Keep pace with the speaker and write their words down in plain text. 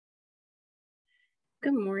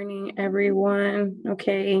Good morning, everyone.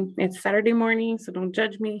 Okay, it's Saturday morning, so don't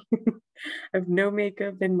judge me. I have no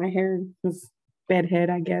makeup and my hair is bedhead,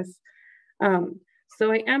 I guess. Um,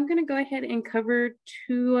 so I am going to go ahead and cover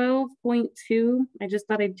 12.2. I just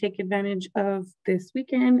thought I'd take advantage of this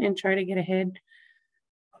weekend and try to get ahead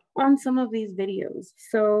on some of these videos.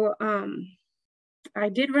 So I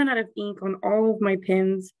did run out of ink on all of my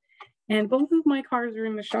pens, and both of my cars are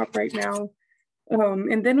in the shop right now.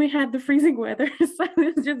 And then we had the freezing weather, so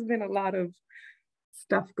there's just been a lot of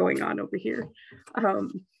stuff going on over here.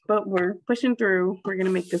 But we're pushing through. We're gonna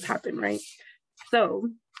make this happen, right? So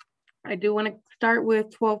I do want to start with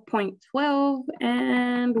 12.12,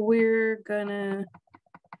 and we're gonna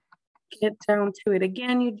get down to it.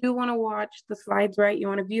 Again, you do want to watch the slides, right? You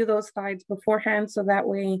want to view those slides beforehand, so that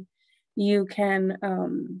way you can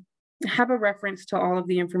have a reference to all of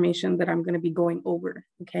the information that I'm going to be going over,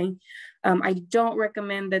 okay? I don't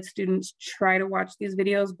recommend that students try to watch these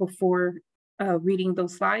videos before reading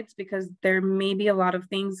those slides, because there may be a lot of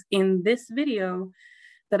things in this video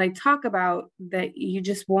that I talk about that you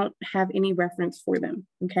just won't have any reference for them,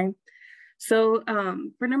 okay? So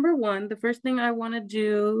for number one, the first thing I want to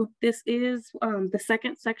do, this is the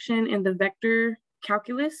second section in the vector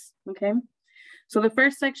calculus, okay? So the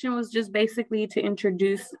first section was just basically to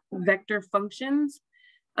introduce vector functions,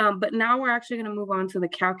 but now we're actually going to move on to the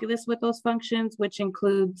calculus with those functions, which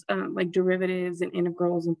includes like derivatives and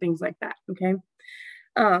integrals and things like that, okay?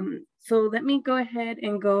 So let me go ahead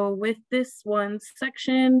and go with this one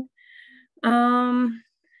section. We're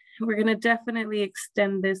going to definitely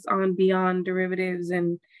extend this on beyond derivatives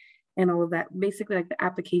and all of that, basically like the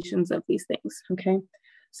applications of these things, okay?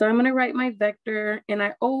 So I'm going to write my vector, and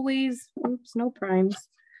I always, oops, no primes.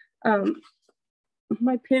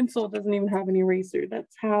 My pencil doesn't even have an eraser.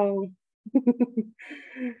 That's how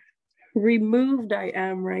removed I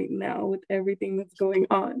am right now with everything that's going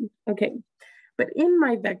on. Okay, but in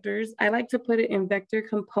my vectors, I like to put it in vector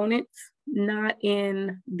components, not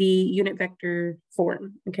in the unit vector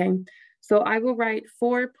form, okay? So I will write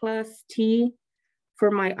 4 plus t for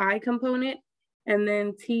my I component, and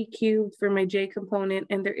then t cubed for my j component,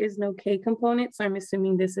 and there is no k component, so I'm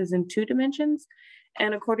assuming this is in 2 dimensions.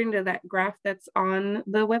 And according to that graph that's on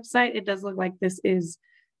the website, it does look like this is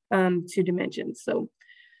 2 dimensions. So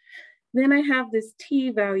then I have this t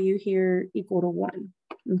value here equal to 1.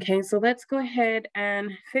 Okay, so let's go ahead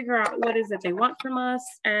and figure out what is it they want from us,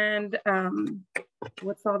 and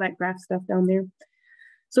what's all that graph stuff down there.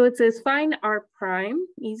 So it says find r prime,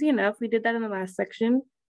 easy enough. We did that in the last section.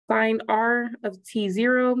 Find r of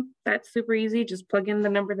t0, that's super easy. Just plug in the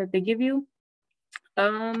number that they give you.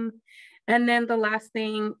 And then the last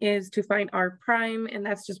thing is to find r prime, and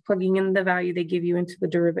that's just plugging in the value they give you into the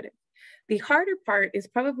derivative. The harder part is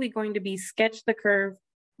probably going to be sketch the curve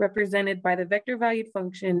represented by the vector valued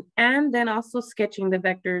function, and then also sketching the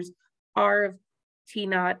vectors r of t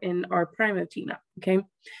naught and r prime of t naught, okay?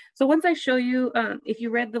 So once I show you, if you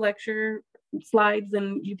read the lecture slides,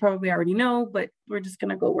 then you probably already know, but we're just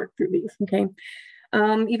gonna go work through these, okay?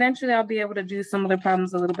 Eventually I'll be able to do some of the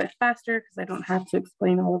problems a little bit faster because I don't have to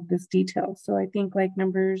explain all of this detail. So I think like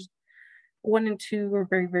numbers 1 and 2 are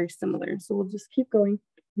very, very similar. So we'll just keep going,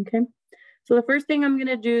 okay? So the first thing I'm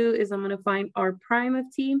gonna do is I'm gonna find r prime of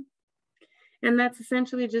t, and that's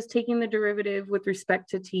essentially just taking the derivative with respect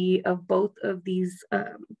to t of both of these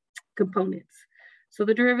components. So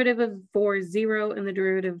the derivative of 4 is 0, and the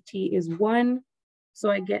derivative of t is 1. So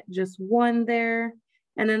I get just 1 there.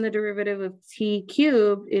 And then the derivative of t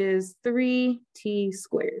cubed is 3t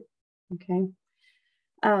squared, okay?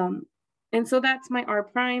 And so that's my r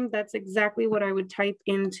prime. That's exactly what I would type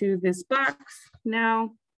into this box.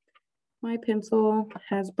 Now, my pencil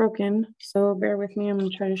has broken, so bear with me. I'm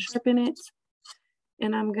gonna try to sharpen it.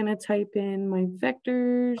 And I'm gonna type in my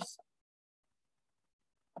vectors.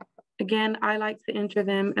 Again, I like to enter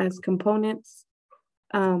them as components,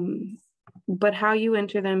 but how you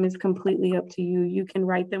enter them is completely up to you. You can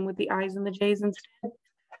write them with the i's and the j's instead.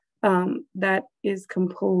 That is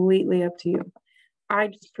completely up to you. I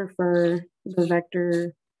just prefer the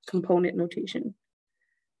vector component notation.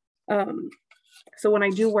 So when I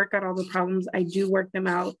do work out all the problems, I do work them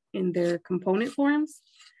out in their component forms.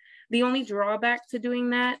 The only drawback to doing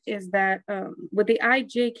that is that with the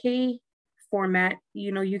IJK format,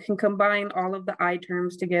 you know, you can combine all of the I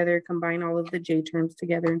terms together, combine all of the J terms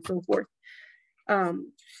together, and so forth.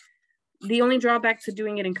 The only drawback to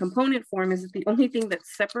doing it in component form is that the only thing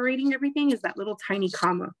that's separating everything is that little tiny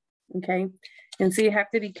comma, okay? And so you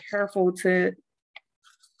have to be careful to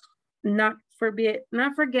not forget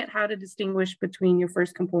how to distinguish between your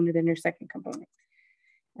first component and your second component.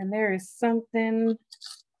 And there is something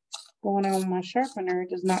going on with my sharpener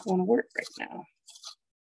does not want to work right now.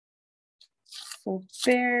 So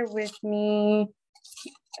bear with me.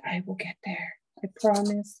 I will get there. I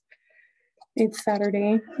promise. It's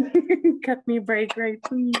Saturday. Cut me a break, right,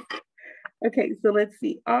 please. Okay, so let's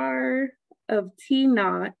see. R of T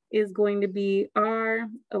naught is going to be R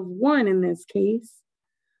of 1 in this case,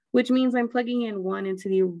 which means I'm plugging in 1 into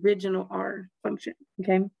the original R function,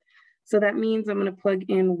 okay? So that means I'm going to plug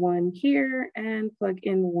in 1 here and plug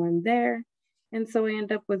in 1 there. And so I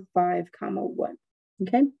end up with 5, 1,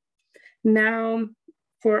 okay? Now,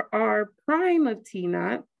 for R prime of T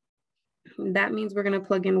naught, that means we're going to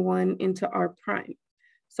plug in 1 into R prime.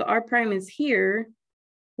 So R prime is here.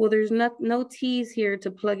 Well, there's no T's here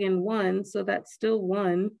to plug in 1, so that's still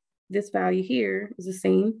 1. This value here is the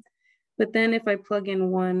same. But then if I plug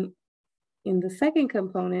in 1 in the second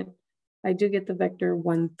component, I do get the vector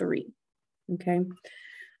 1, 3, okay?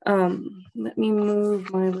 Let me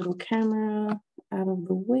move my little camera out of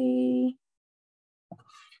the way.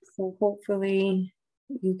 So hopefully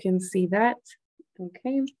you can see that,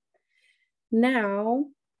 okay? Now,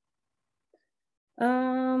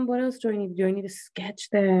 what else do I need to do? I need to sketch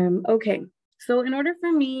them. Okay, so in order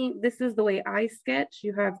for me, this is the way I sketch.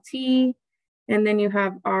 You have T, and then you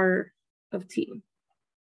have R of T.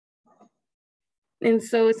 And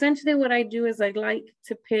so essentially what I do is I like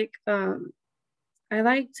to pick, I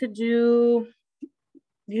like to do,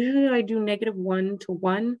 usually I do -1 to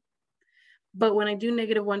 1. But when I do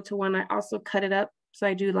 -1 to 1, I also cut it up. So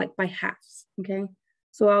I do like by halves, okay?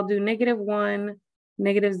 So I'll do -1,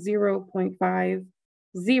 -0.5,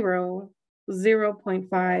 0,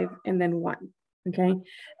 0.5, and then 1, okay?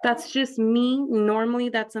 That's just me. Normally,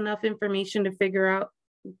 that's enough information to figure out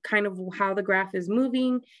kind of how the graph is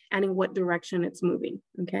moving and in what direction it's moving,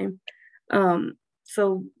 okay?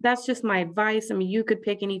 So that's just my advice. I mean, you could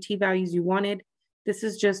pick any T values you wanted. This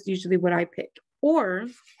is just usually what I pick. Or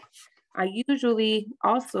I usually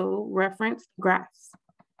also reference graphs.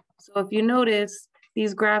 So if you notice,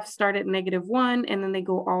 these graphs start at -1 and then they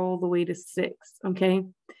go all the way to 6, okay?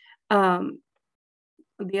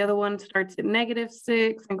 The other one starts at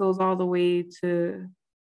 -6 and goes all the way to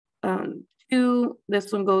 2.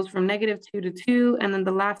 This one goes from -2 to 2, and then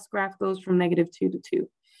the last graph goes from -2 to 2.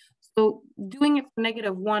 So doing it from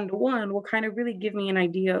 -1 to 1 will kind of really give me an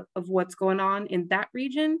idea of what's going on in that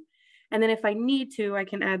region. And then if I need to, I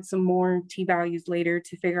can add some more T values later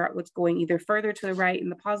to figure out what's going either further to the right in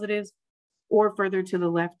the positives or further to the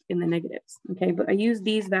left in the negatives, okay? But I use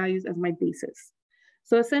these values as my basis.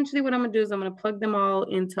 So essentially what I'm gonna do is I'm gonna plug them all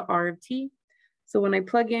into R of T. So when I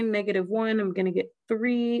plug in -1, I'm gonna get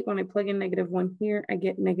 3. When I plug in -1 here, I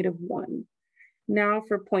get -1. Now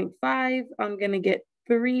for 0.5, I'm gonna get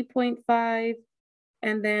 3.5.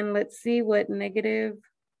 And then let's see what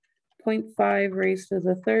 -0.5 raised to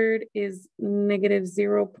the third is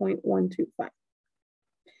 -0.125.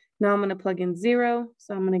 Now I'm going to plug in 0,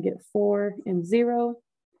 so I'm going to get 4 and 0.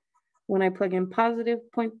 When I plug in positive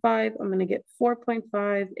 0.5, I'm going to get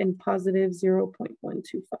 4.5 and positive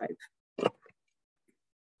 0.125.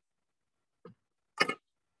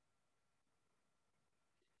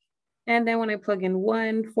 And then when I plug in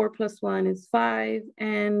 1, 4 plus 1 is 5,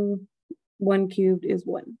 and 1 cubed is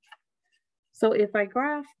 1. So if I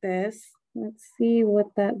graph this, let's see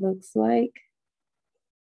what that looks like.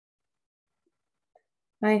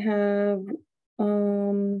 I have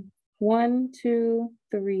 1, 2,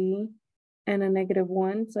 3, and a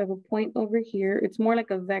 -1. So I have a point over here. It's more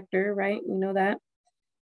like a vector, right? You know that.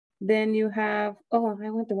 Then you have, oh,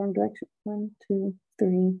 I went the wrong direction. 1, 2,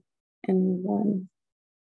 3, and 1.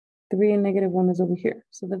 3 and -1 is over here.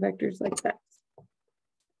 So the vector is like that.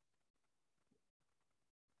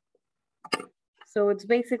 So it's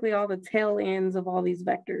basically all the tail ends of all these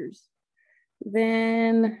vectors.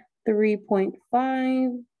 Then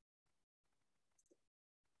 3.5,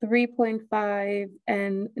 3.5,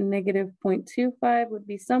 and -0.25 would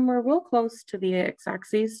be somewhere real close to the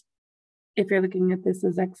x-axis if you're looking at this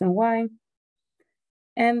as x and y.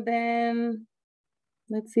 And then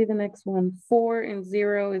let's see the next one. 4 and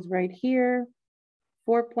 0 is right here.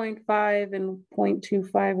 4.5 and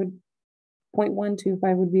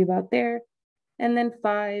 0.125 would be about there. And then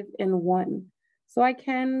 5 and 1. So I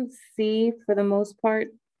can see for the most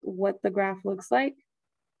part what the graph looks like.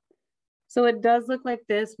 So it does look like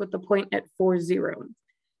this with the point at 4, 0.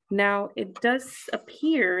 Now it does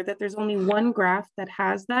appear that there's only one graph that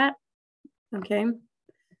has that, okay?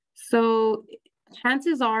 So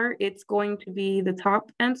chances are it's going to be the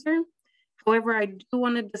top answer. However, I do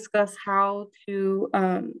want to discuss how to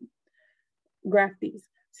graph these.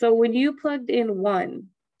 So when you plugged in 1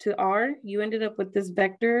 to R, you ended up with this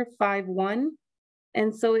vector 5, 1.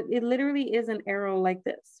 And so it literally is an arrow like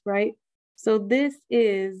this, right? So this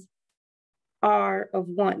is r of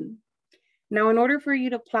 1. Now, in order for you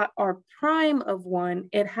to plot r prime of 1,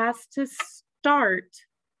 it has to start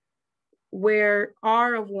where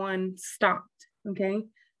r of 1 stopped, okay?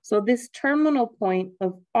 So this terminal point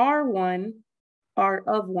of r1, r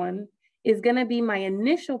of 1, is going to be my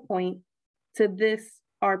initial point to this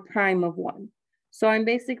r prime of 1. So I'm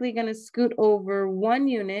basically going to scoot over 1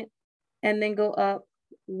 unit and then go up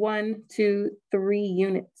 1, 2, 3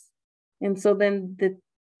 units. And so then the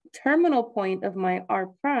terminal point of my r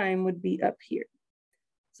prime would be up here.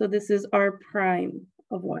 So this is r prime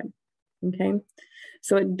of 1, okay?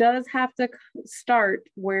 So it does have to start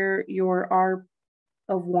where your r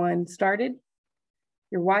of 1 started,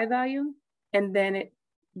 your y value, and then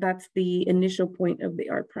that's the initial point of the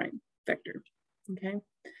r prime vector, okay?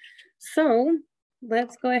 So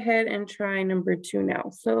let's go ahead and try number 2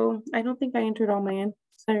 now. So I don't think I entered all my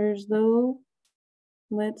answers though.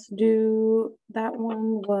 Let's do, that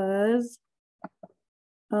one was,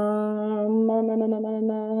 that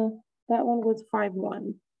one was 5,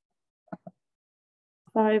 1.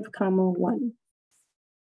 5, 1,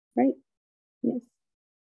 right? Yes.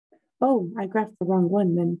 Oh, I graphed the wrong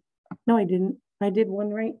one then. No, I didn't. I did 1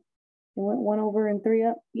 right. I went 1 over and 3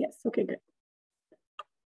 up. Yes, okay, good.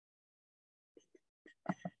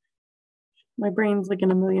 My brain's like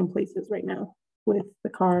in a million places right now with the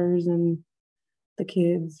cars and the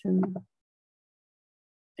kids and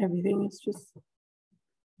everything. It's just,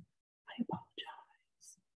 I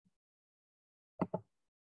apologize.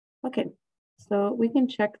 Okay, so we can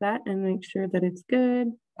check that and make sure that it's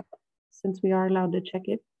good since we are allowed to check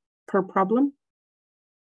it per problem.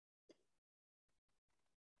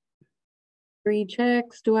 3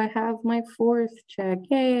 checks. Do I have my 4th check?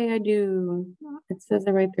 Yay, I do. It says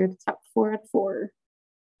it right there at the top, 4 at 4.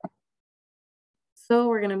 So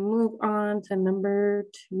we're gonna move on to number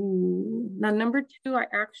 2. Now number 2, I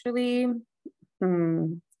actually, I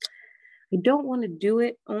don't want to do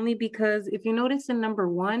it only because if you notice in number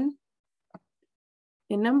 1,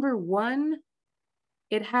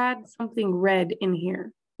 it had something red in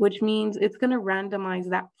here, which means it's gonna randomize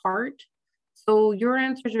that part. So your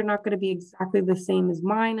answers are not going to be exactly the same as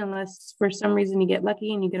mine unless for some reason you get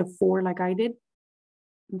lucky and you get a 4 like I did.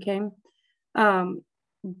 Okay.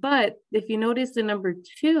 But if you notice in number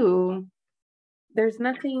 2, there's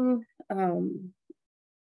nothing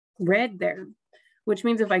red there, which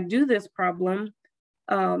means if I do this problem,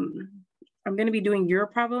 I'm going to be doing your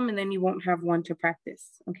problem and then you won't have one to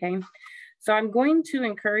practice. Okay. So I'm going to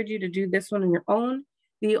encourage you to do this one on your own.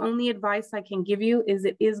 The only advice I can give you is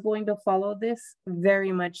it is going to follow this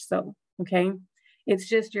very much so, okay? It's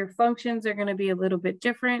just your functions are gonna be a little bit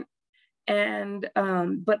different. And,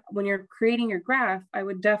 but when you're creating your graph, I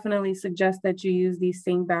would definitely suggest that you use these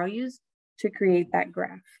same values to create that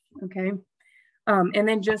graph, okay? And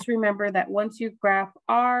then just remember that once you graph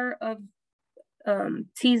R of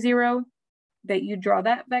T0, that you draw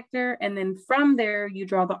that vector, and then from there, you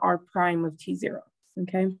draw the R prime of T0,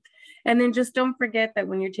 okay? And then just don't forget that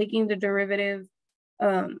when you're taking the derivative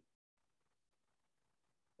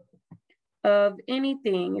of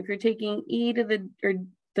anything, if you're taking e to the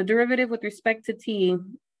derivative with respect to t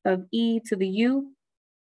of e to the u,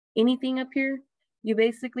 anything up here, you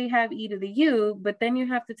basically have e to the u, but then you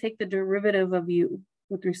have to take the derivative of u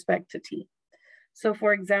with respect to t. So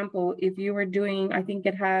for example, if you were doing, I think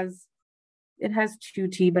it has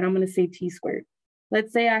 2t, but I'm going to say t squared.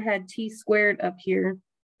 Let's say I had t squared up here.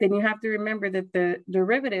 Then you have to remember that the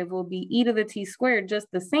derivative will be e to the t squared just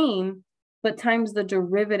the same, but times the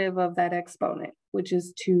derivative of that exponent, which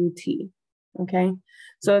is 2t, okay?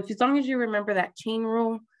 So as long as you remember that chain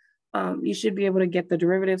rule, you should be able to get the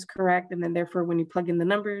derivatives correct, and then therefore when you plug in the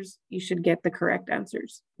numbers, you should get the correct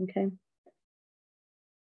answers, okay?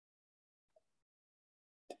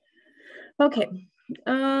 Okay,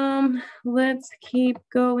 let's keep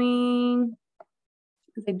going,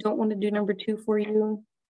 because I don't want to do number 2 for you.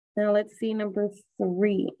 Now let's see number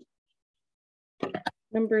 3.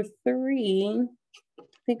 Number 3, I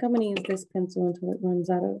think I'm going to use this pencil until it runs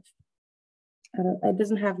out of, it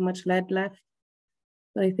doesn't have much lead left,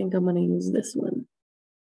 but I think I'm going to use this one.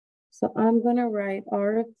 So I'm going to write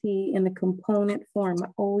R of t in the component form. I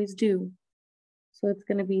always do. So it's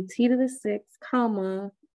going to be t to the 6,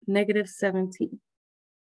 comma, negative 7t.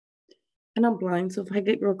 And I'm blind, so if I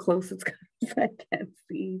get real close, it's because I can't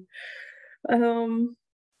see.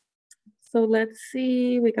 So let's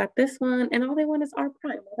see, we got this one, and all they want is R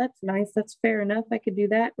prime. Well, that's nice, that's fair enough. I could do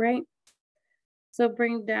that, right? So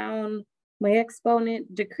bring down my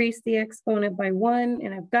exponent, decrease the exponent by 1,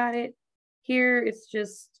 and I've got it. Here it's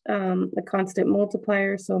just a constant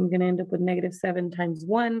multiplier, so I'm going to end up with -7 times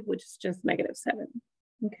 1, which is just -7.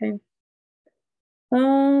 Okay.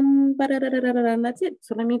 And that's it.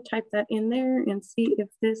 So let me type that in there and see if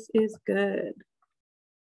this is good.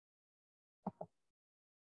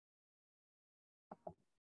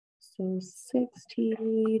 So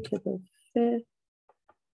 6t to the 5th,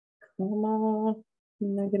 comma,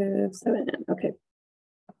 -7. Okay.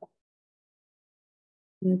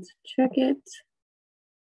 Let's check it.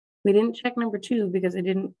 We didn't check number 2 because I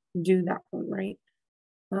didn't do that one, right?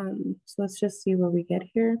 So let's just see what we get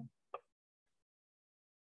here.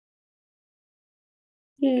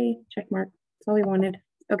 Yay, check mark. That's all we wanted.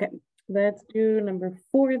 Okay, let's do number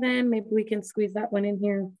 4 then. Maybe we can squeeze that one in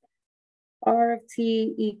here. R of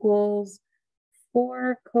t equals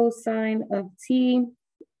 4 cosine of t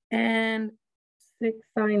and 6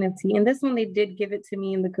 sine of t. And this one, they did give it to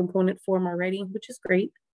me in the component form already, which is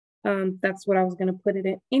great. That's what I was going to put it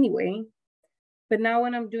in anyway. But now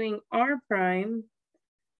when I'm doing r prime,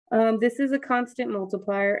 this is a constant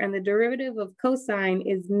multiplier, and the derivative of cosine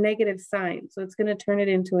is negative sine. So it's going to turn it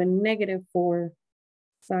into a -4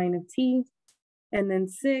 sine of t, and then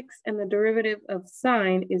 6, and the derivative of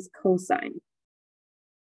sine is cosine.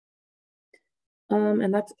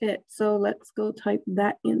 And that's it. So let's go type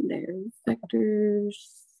that in there.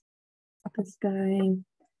 Vectors, this guy,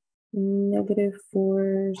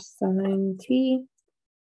 -4 sine t.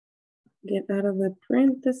 Get out of the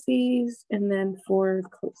parentheses, and then 4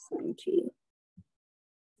 cosine t.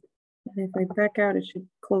 And if I back out, it should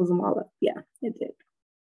close them all up. Yeah, it did.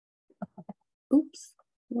 Oops,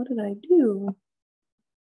 what did I do?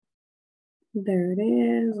 There it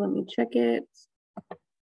is. Let me check it.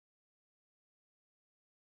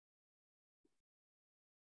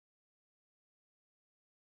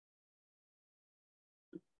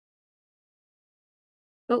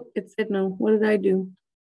 Oh, it said no. What did I do?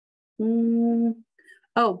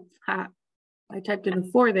 Oh, ha. I typed in a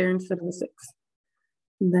 4 there instead of a 6.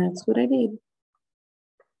 That's what I did.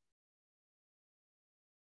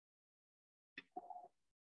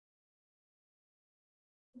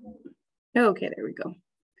 Okay, there we go.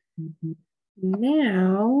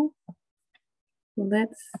 Now,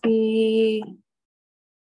 let's see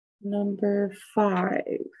number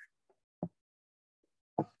 5.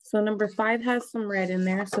 So number 5 has some red in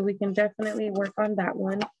there, so we can definitely work on that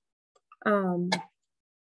one.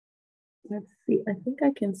 Let's see, I think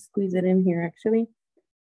I can squeeze it in here actually.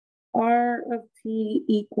 R of t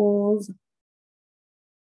equals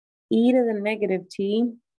e to the negative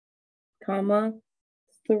t, comma,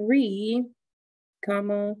 3,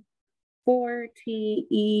 comma,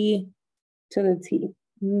 4te to the t.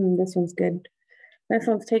 This one's good. This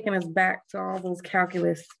one's taking us back to all those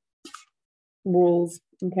calculus rules,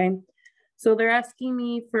 okay? So they're asking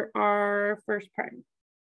me for our first prime.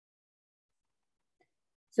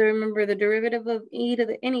 So remember, the derivative of e to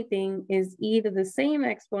the anything is e to the same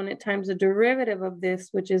exponent times the derivative of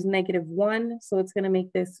this, which is -1. So it's going to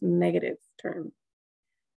make this negative term.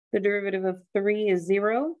 The derivative of 3 is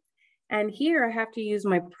 0. And here I have to use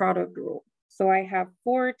my product rule. So I have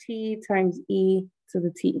 4t times e to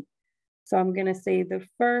the t. So I'm going to say the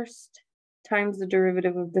first times the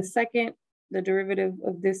derivative of the second. The derivative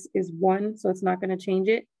of this is 1, so it's not going to change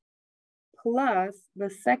it, plus the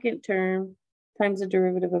second term times the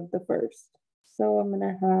derivative of the first. So I'm going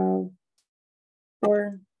to have,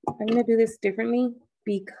 or I'm going to do this differently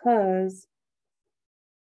because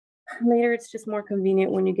later it's just more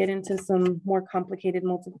convenient when you get into some more complicated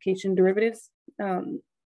multiplication derivatives.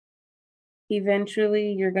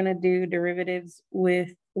 Eventually you're going to do derivatives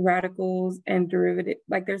with radicals and derivative,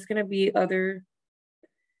 like there's going to be other,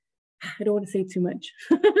 I don't want to say too much,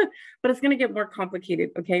 but it's going to get more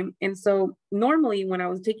complicated, okay? And so normally when I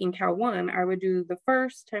was taking Cal 1, I would do the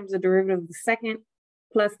first times the derivative of the second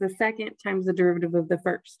plus the second times the derivative of the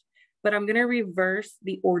first. But I'm going to reverse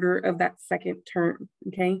the order of that second term,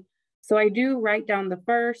 okay? So I do write down the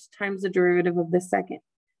first times the derivative of the second.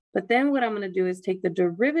 But then what I'm going to do is take the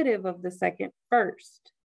derivative of the second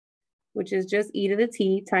first, which is just e to the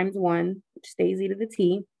t times 1, which stays e to the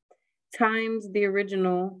t, times the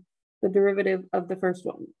original, the derivative of the first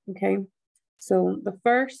one, okay? So the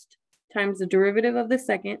first times the derivative of the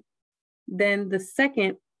second, then the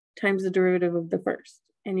second times the derivative of the first,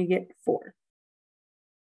 and you get 4.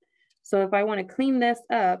 So if I want to clean this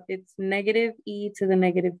up, it's negative e to the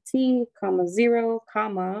negative t, comma 0,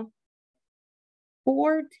 comma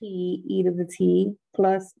 4t e to the t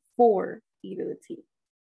plus 4 e to the t,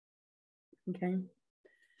 okay?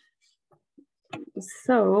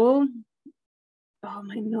 So, oh,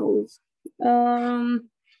 my nose.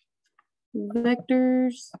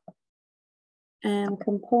 Vectors and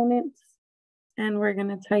components. And we're going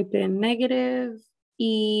to type in negative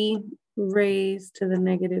e raised to the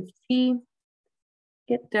negative t,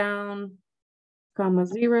 get down, comma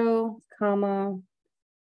 0, comma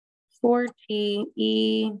 4t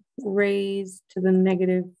e raised to the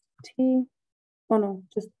negative t. Oh no,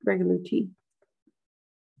 just regular t.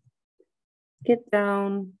 Get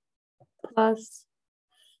down plus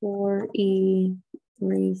 4e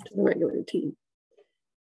raised to the regular t.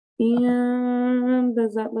 And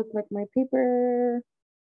does that look like my paper?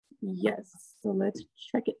 Yes, so let's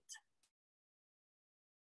check it.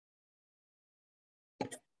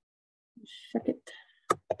 Check it.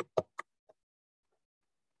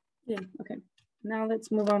 Yeah, okay. Now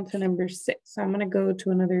let's move on to number 6. So I'm gonna go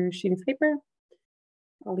to another sheet of paper.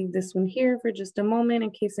 I'll leave this one here for just a moment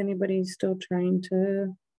in case anybody's still trying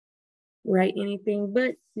to write anything,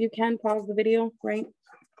 but you can pause the video, right?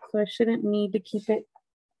 So I shouldn't need to keep it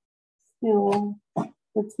still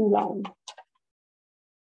for too long.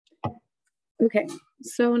 Okay,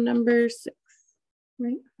 so number 6,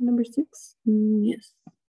 right? Number 6, yes.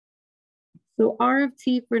 So R of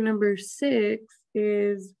t for number 6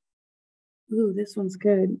 is, ooh, this one's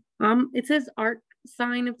good. It says arc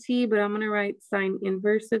sine of t, but I'm gonna write sine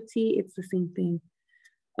inverse of t. It's the same thing.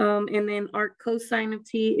 And then arc cosine of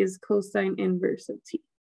t is cosine inverse of t.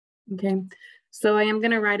 Okay, so I am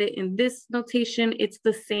gonna write it in this notation. It's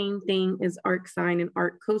the same thing as arc sine and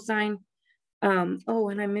arc cosine. Oh,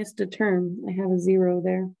 and I missed a term. I have a 0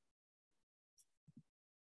 there.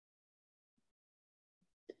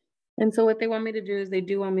 And so what they want me to do is they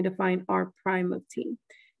do want me to find r prime of t.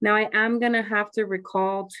 Now I am gonna have to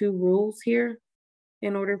recall 2 rules here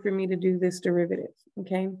in order for me to do this derivative,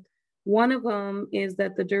 okay? One of them is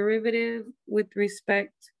that the derivative with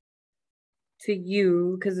respect to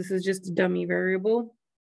u, because this is just a dummy variable,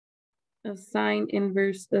 of sine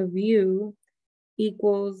inverse of u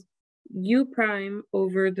equals u prime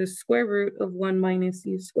over the square root of 1 minus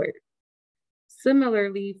u squared.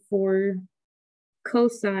 Similarly, for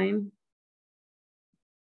cosine,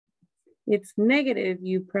 it's negative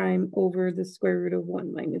u prime over the square root of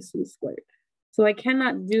 1 minus u squared. So I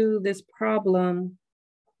cannot do this problem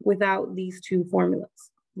without these 2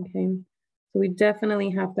 formulas, okay? So we definitely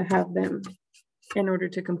have to have them in order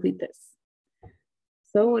to complete this.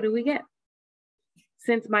 So what do we get?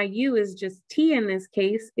 Since my u is just t in this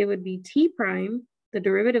case, it would be t prime, the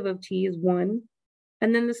derivative of t is 1,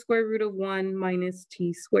 and then the square root of 1 minus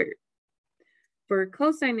t squared. For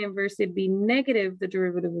cosine inverse, it'd be negative the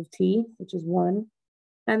derivative of t, which is 1,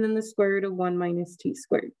 and then the square root of 1 minus t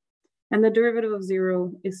squared. And the derivative of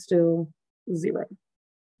 0 is still 0,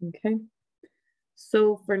 okay?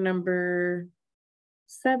 So for number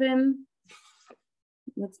 7,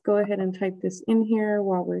 let's go ahead and type this in here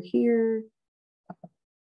while we're here.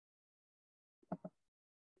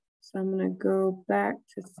 So I'm gonna go back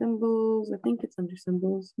to symbols. I think it's under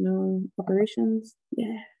symbols, no operations,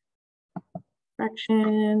 yeah.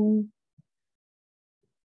 Fraction,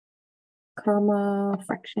 comma,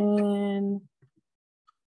 fraction,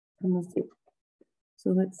 comma 0.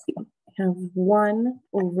 So let's see, I have 1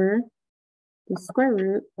 over the square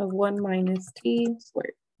root of 1 minus t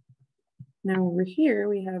squared. Now over here,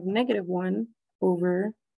 we have negative 1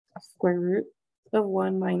 over square root of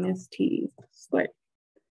 1 minus t squared.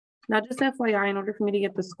 Now just FYI, in order for me to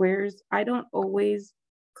get the squares, I don't always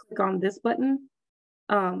click on this button.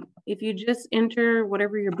 If you just enter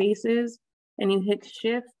whatever your base is and you hit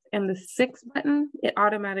shift and the 6 button, it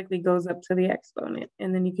automatically goes up to the exponent.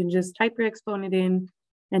 And then you can just type your exponent in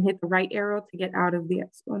and hit the right arrow to get out of the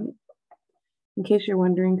exponent. In case you're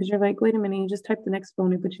wondering, because you're like, wait a minute, you just typed an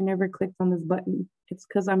exponent, but you never clicked on this button. It's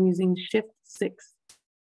because I'm using shift 6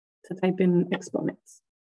 to type in exponents.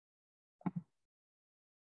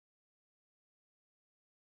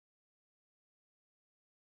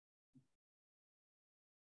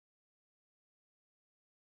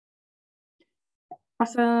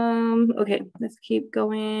 Awesome. Okay, let's keep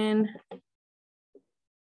going.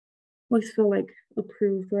 Always feel like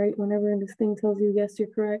approved, right? Whenever this thing tells you, yes, you're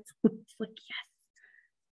correct. It's like, yes,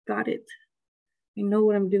 got it. I know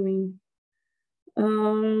what I'm doing.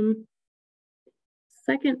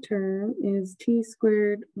 Second term is t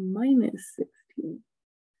squared minus 16.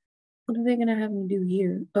 What are they gonna have me do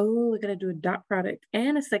here? Oh, I gotta do a dot product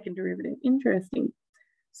and a second derivative. Interesting.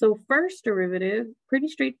 So first derivative, pretty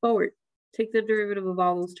straightforward. Take the derivative of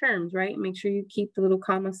all those terms, right? Make sure you keep the little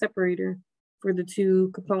comma separator for the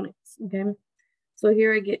 2 components, okay? So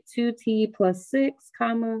here I get 2t plus 6,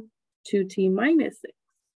 comma, 2t minus 6.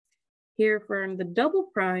 Here for the double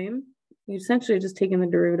prime, you're essentially just taking the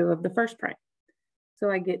derivative of the first prime. So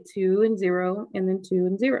I get 2 and 0, and then 2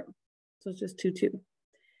 and 0. So it's just 2, 2.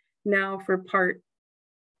 Now for part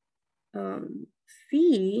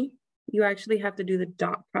C, you actually have to do the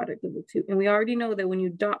dot product of the two. And we already know that when you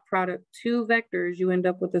dot product two vectors, you end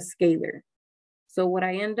up with a scalar. So what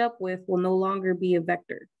I end up with will no longer be a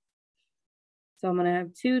vector. So I'm going to have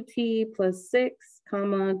 2t plus 6,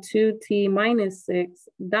 comma, 2t minus 6,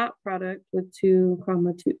 dot product with 2,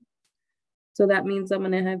 comma, 2. So that means I'm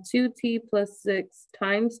going to have 2t plus 6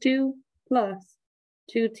 times 2 plus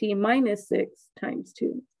 2t minus 6 times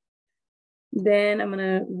 2. Then I'm going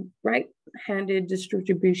to right-handed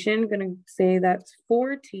distribution, going to say that's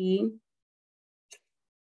 4t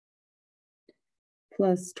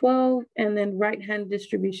plus 12, and then right-hand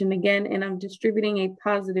distribution again, and I'm distributing a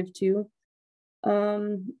positive 2.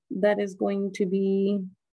 That is going to be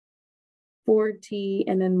 4t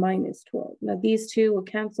and then minus 12. Now these two will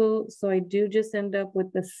cancel, so I do just end up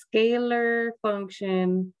with the scalar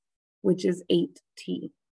function, which is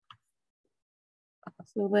 8t.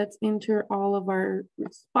 So let's enter all of our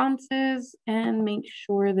responses and make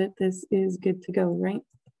sure that this is good to go, right?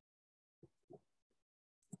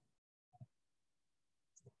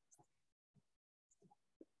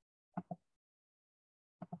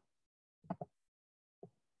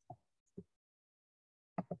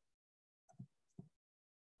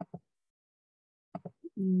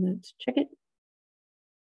 Let's check it.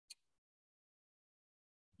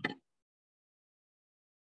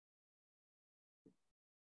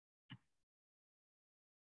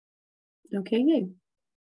 Okay, yay.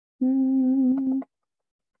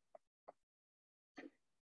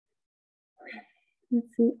 Let's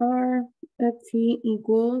see, r of t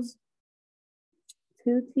equals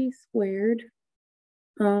 2t squared,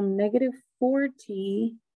 negative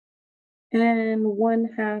 4t, and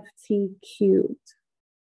 1/2 t cubed.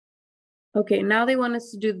 Okay, now they want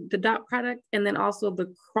us to do the dot product and then also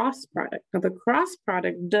the cross product. Now the cross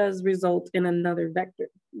product does result in another vector,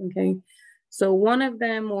 okay? So one of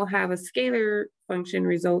them will have a scalar function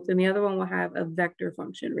result and the other one will have a vector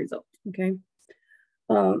function result, okay?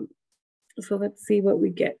 So let's see what we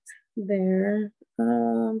get there.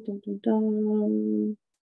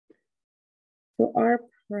 So r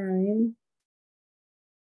prime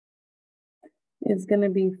is going to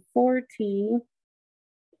be 4t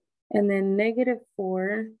and then negative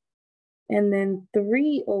 4 and then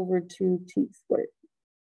 3 over 2t squared.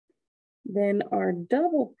 Then our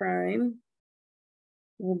double prime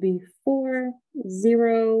will be 4,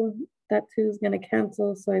 0. That 2 is going to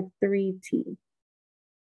cancel, so I have 3t.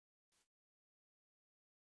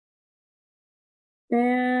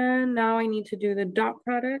 And now I need to do the dot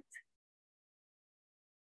product.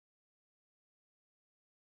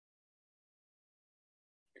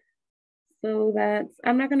 So that's,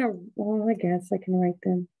 I'm not going to, well, I guess I can write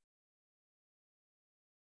them.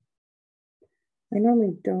 I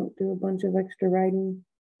normally don't do a bunch of extra writing,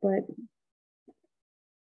 but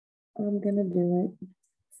I'm going to do it.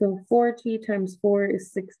 So 4t times 4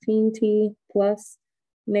 is 16t plus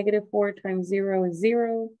negative 4 times 0 is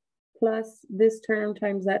 0 plus this term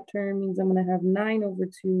times that term means I'm going to have 9 over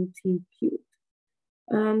 2t cubed.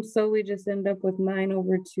 So we just end up with 9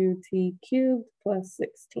 over 2t cubed plus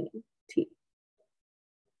 16t.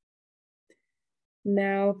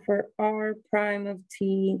 Now for r prime of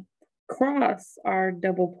t cross r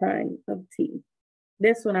double prime of t.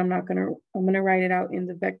 This one I'm gonna write it out in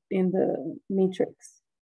the matrix.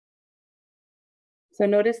 So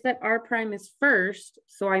notice that r prime is first,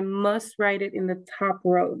 so I must write it in the top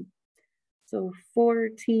row. So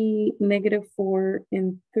 4t negative 4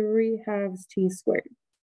 and 3/2 t squared.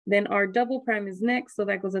 Then r double prime is next, so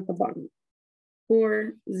that goes at the bottom.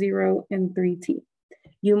 4, 0, and 3t.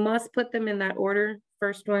 You must put them in that order.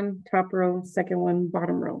 First one, top row, second one,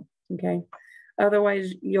 bottom row, okay?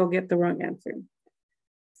 Otherwise, you'll get the wrong answer.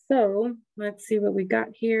 So let's see what we got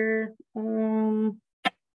here.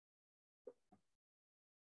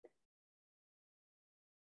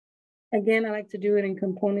 Again, I like to do it in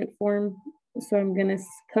component form. So I'm gonna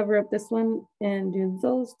cover up this one and do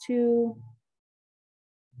those two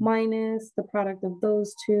minus the product of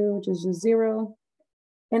those two, which is just 0.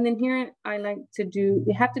 And then here I like to do,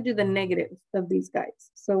 you have to do the negative of these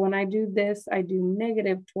guys. So when I do this, I do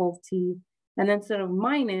negative 12t, and instead of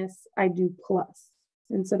minus, I do plus.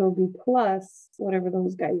 And so it'll be plus whatever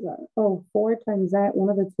those guys are. Oh, 4 times that, one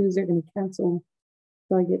of the 2's are going to cancel.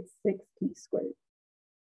 So I get 6t squared.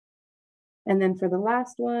 And then for the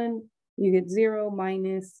last one, you get 0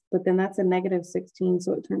 minus, but then that's a negative 16,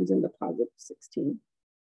 so it turns into positive 16.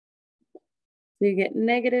 So you get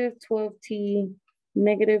negative 12t,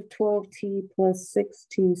 negative 12t plus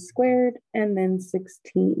 6t squared, and then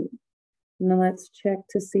 16. Now let's check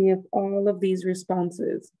to see if all of these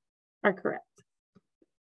responses are correct.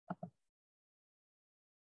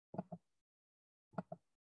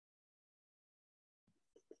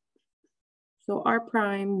 So r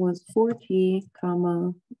prime was 4t,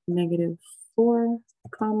 comma, negative 4,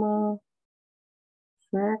 comma,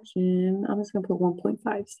 fraction. I'm just going to put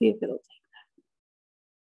 1.5, see if it'll take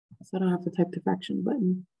that. So I don't have to type the fraction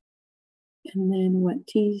button. And then what,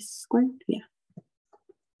 t squared? Yeah.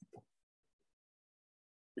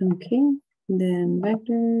 Okay, then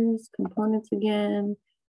vectors, components again.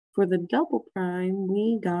 For the double prime,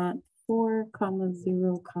 we got 4, comma,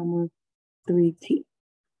 0, comma, 3t.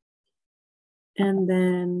 And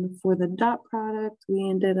then for the dot product, we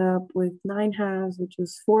ended up with 9/2, which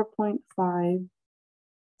is 4.5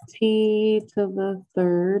 t to the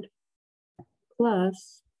third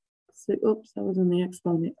plus, so, oops, that was in the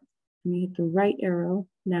exponent. Let me hit the right arrow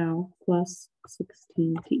now, plus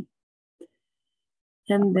 16t.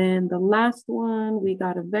 And then the last one, we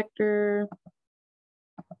got a vector.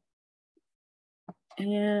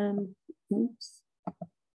 And, oops.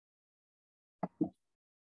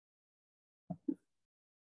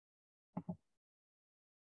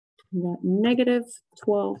 We got negative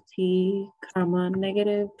 12t, comma,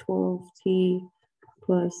 negative 12t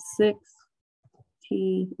plus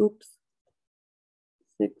 6t, oops,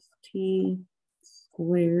 6t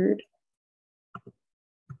squared,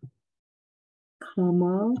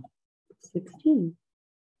 comma, 16.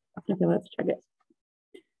 Okay, let's check it.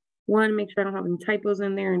 1, make sure I don't have any typos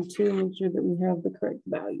in there, and 2, make sure that we have the correct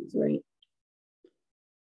values, right?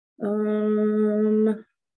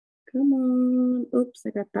 Come on. Oops,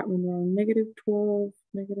 I got that one wrong. Negative 12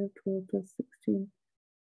 plus 16.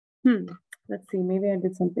 Let's see, maybe I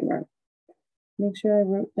did something wrong. Make sure I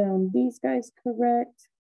wrote down these guys correct.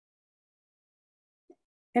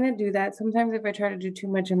 And I do that. Sometimes if I try to do too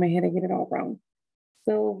much in my head, I get it all wrong.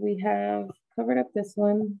 So we have covered up this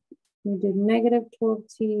one. We did negative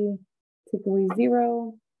 12t, take away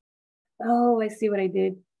 0. Oh, I see what I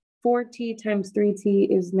did. 4t times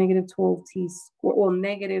 3t is negative 12t squared. Well,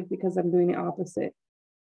 negative because I'm doing the opposite.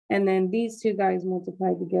 And then these two guys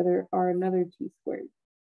multiplied together are another t squared.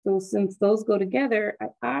 So since those go together, I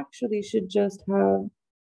actually should just have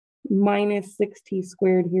minus 6t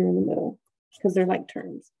squared here in the middle because they're like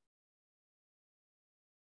terms.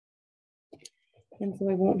 And so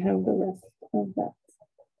I won't have the rest of that.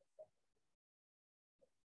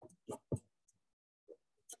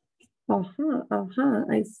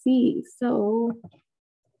 I see. So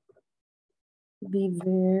be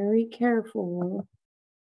very careful.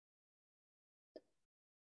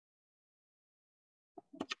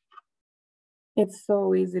 It's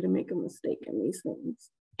so easy to make a mistake in these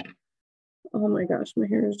things. Oh my gosh, my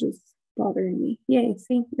hair is just bothering me. Yay,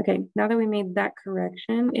 see? Okay, now that we made that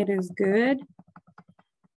correction, it is good.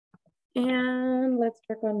 And let's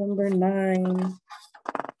check on number 9.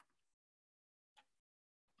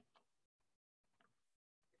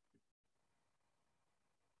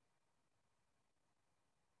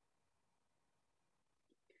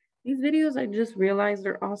 These videos, I just realized,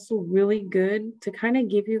 are also really good to kind of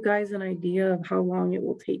give you guys an idea of how long it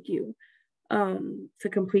will take you to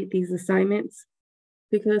complete these assignments,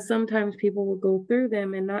 because sometimes people will go through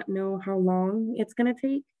them and not know how long it's going to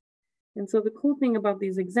take. And so the cool thing about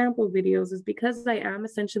these example videos is because I am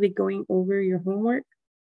essentially going over your homework,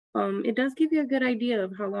 it does give you a good idea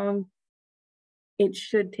of how long it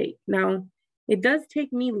should take. Now, it does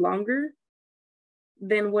take me longer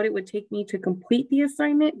than what it would take me to complete the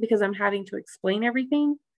assignment because I'm having to explain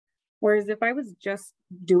everything. Whereas if I was just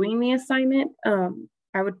doing the assignment,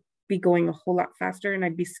 I would be going a whole lot faster and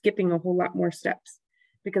I'd be skipping a whole lot more steps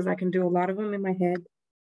because I can do a lot of them in my head.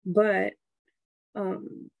 But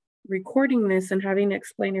recording this and having to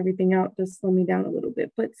explain everything out does slow me down a little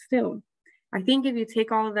bit. But still, I think if you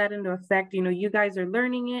take all of that into effect, you know, you guys are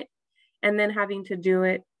learning it and then having to do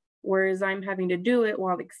it, whereas I'm having to do it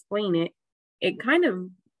while explain it, it kind of,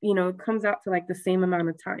 you know, it comes out to like the same amount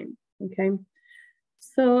of time, okay?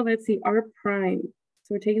 So let's see, r prime.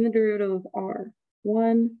 So we're taking the derivative of r,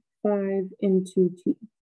 1, 5 into t.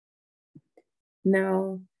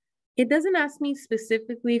 Now, it doesn't ask me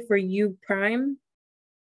specifically for u prime,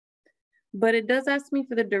 but it does ask me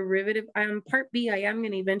for the derivative. Part B, I am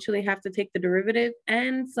going to eventually have to take the derivative,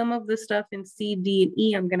 and some of the stuff in C, D, and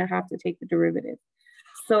E, I'm going to have to take the derivative.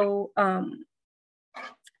 So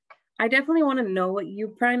I definitely want to know what u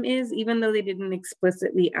prime is, even though they didn't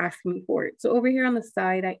explicitly ask me for it. So over here on the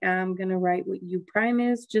side, I am going to write what u prime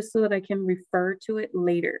is just so that I can refer to it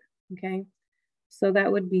later, okay? So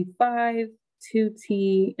that would be 5,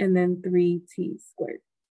 2t, and then 3t squared.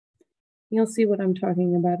 You'll see what I'm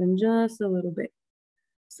talking about in just a little bit.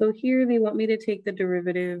 So here they want me to take the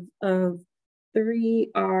derivative of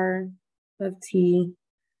 3r of t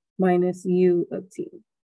minus u of t.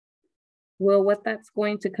 Well, what that's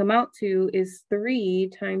going to come out to is 3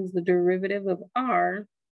 times the derivative of r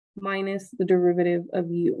minus the derivative of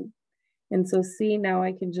u. And so see, now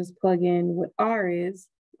I can just plug in what r is,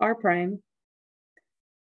 r prime,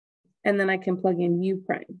 and then I can plug in u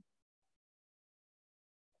prime.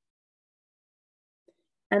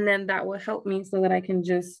 And then that will help me so that I can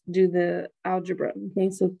just do the algebra. Okay,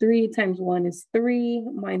 so 3 times 1 is 3,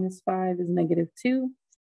 minus 5 is -2.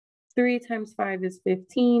 3 times 5 is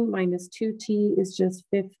 15, minus 2t is just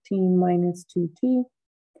 15 minus 2t.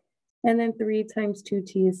 And then 3 times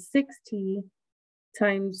 2t is 6t,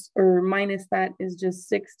 times, or minus that is just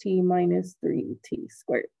 6t minus 3t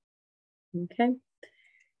squared. Okay,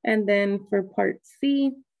 and then for part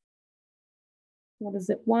C, what does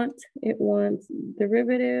it want? It wants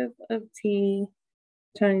derivative of t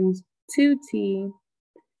times 2t,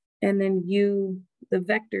 and then u, the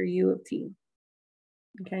vector u of t.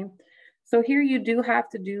 Okay, so here you do have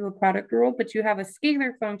to do a product rule, but you have a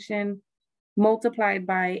scalar function multiplied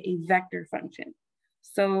by a vector function.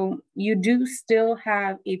 So you do still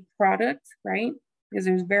have a product, right? Because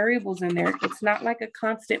there's variables in there. It's not like a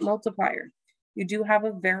constant multiplier. You do have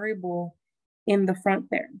a variable in the front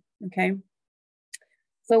there, okay?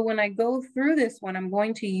 So when I go through this one, I'm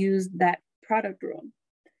going to use that product rule.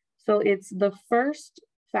 So it's the first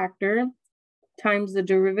factor times the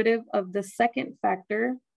derivative of the second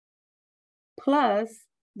factor plus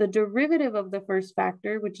the derivative of the first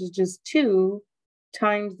factor, which is just 2,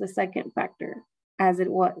 times the second factor as it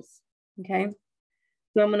was, okay?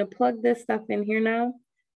 So I'm going to plug this stuff in here now.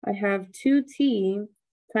 I have 2t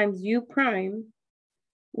times u prime,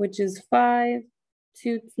 which is 5,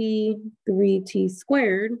 2t, 3t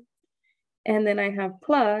squared. And then I have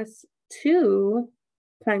plus 2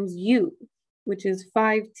 times u, which is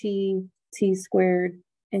 5t, t squared,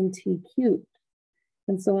 and t cubed.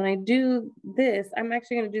 And so when I do this, I'm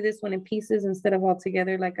actually going to do this one in pieces instead of all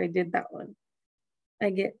together like I did that one.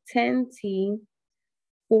 I get 10t,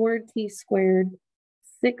 4t squared,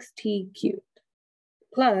 6t cubed,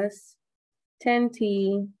 plus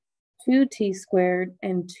 10t, 2t squared,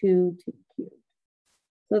 and 2t cubed.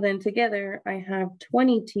 So then together I have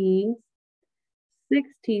 20t,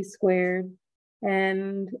 6t squared,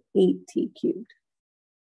 and 8t cubed.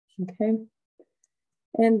 Okay.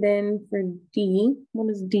 And then for D, what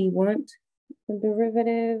does D want? The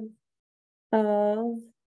derivative of,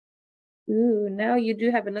 now you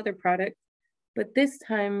do have another product, but this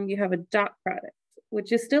time you have a dot product,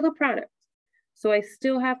 which is still a product. So I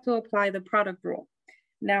still have to apply the product rule.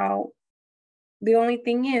 Now, the only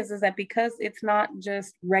thing is that because it's not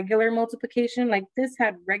just regular multiplication, like this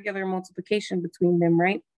had regular multiplication between them,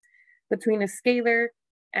 right? Between a scalar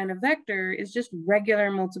and a vector is just regular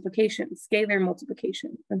multiplication, scalar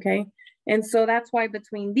multiplication, okay? And so that's why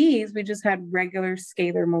between these, we just had regular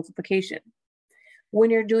scalar multiplication. When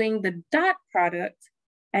you're doing the dot product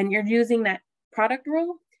and you're using that product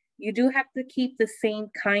rule, you do have to keep the same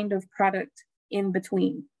kind of product in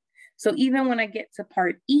between. So even when I get to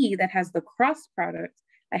part E that has the cross product,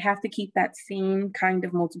 I have to keep that same kind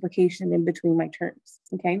of multiplication in between my terms,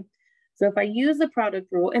 okay? So if I use the product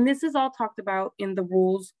rule, and this is all talked about in the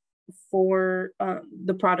rules for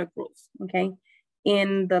the product rules, okay,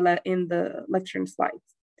 in the lecture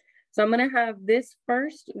slides. So I'm going to have this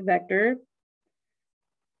first vector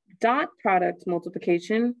dot product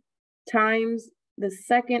multiplication times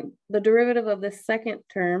the derivative of the second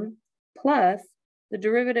term plus the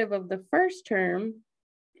derivative of the first term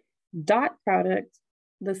dot product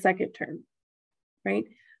the second term, right?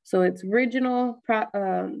 So it's original,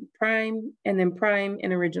 prime, and then prime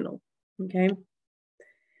and original, okay?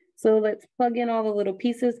 So let's plug in all the little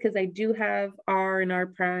pieces because I do have R and R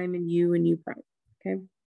prime and U prime, okay?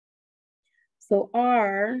 So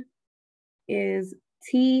R is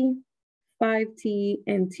T, 5T,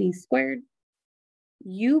 and T squared.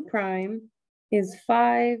 U prime is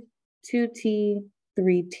 5, 2T,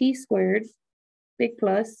 3T squared, big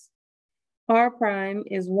plus. R prime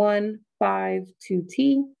is 1, 5,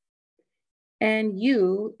 2T. And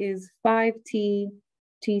U is 5T,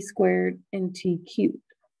 T squared, and T cubed.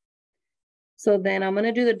 So then I'm going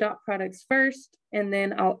to do the dot products first, and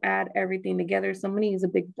then I'll add everything together. So I'm going to use a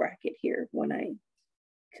big bracket here when I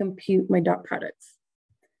compute my dot products.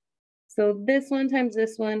 So this one times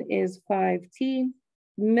this one is 5T.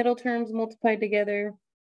 Middle terms multiplied together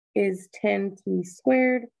is 10T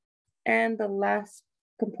squared. And the last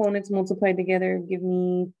components multiplied together give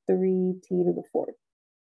me 3T to the fourth.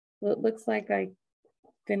 So it looks like I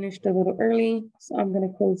finished a little early, so I'm going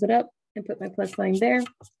to close it up. and put my plus sign there.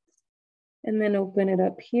 And then open it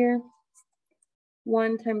up here.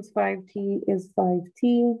 1 times 5t is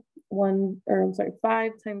 5t.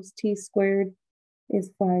 5 times t squared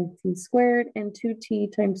is 5t squared. And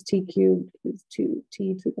 2t times t cubed is 2t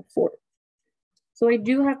to the 4th. So I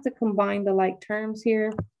do have to combine the like terms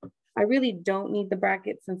here. I really don't need the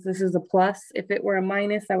bracket since this is a plus. If it were a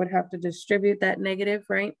minus, I would have to distribute that negative,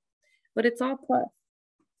 right? But it's all plus.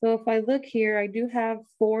 So if I look here, I do have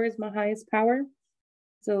 4 is my highest power.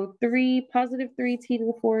 So positive 3t to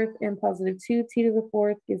the 4th and positive 2t to the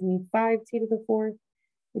 4th gives me 5t to the 4th.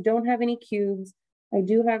 I don't have any cubes. I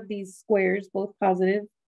do have these squares, both positive.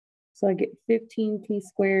 So I get 15t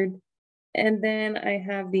squared. And then I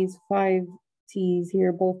have these 5t's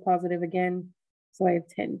here, both positive again. So I have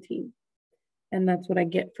 10t. And that's what I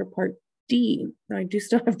get for part D. Now I do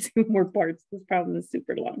still have 2 more parts. This problem is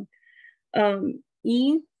super long.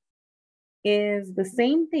 E is the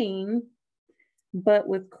same thing, but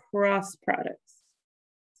with cross products.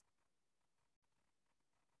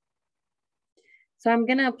 So I'm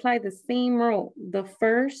going to apply the same rule. The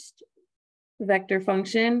first vector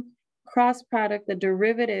function, cross product the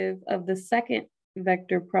derivative of the second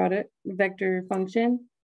vector function,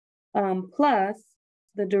 plus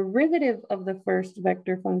the derivative of the first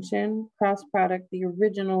vector function, cross product the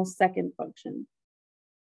original second function.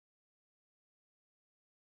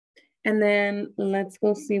 And then let's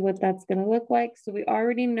go see what that's going to look like. So we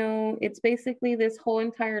already know it's basically this whole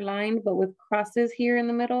entire line, but with crosses here in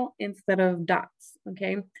the middle instead of dots,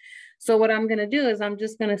 okay? So what I'm going to do is I'm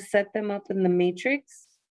just going to set them up in the matrix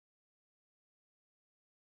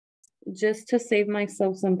just to save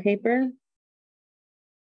myself some paper.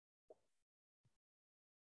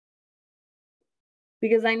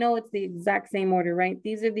 Because I know it's the exact same order, right?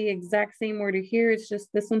 These are the exact same order here. It's just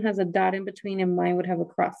this one has a dot in between and mine would have a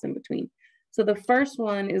cross in between. So the first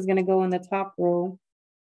one is going to go in the top row.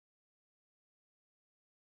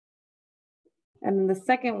 And then the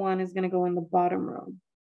second one is going to go in the bottom row.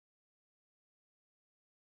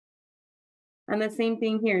 And the same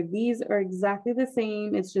thing here. These are exactly the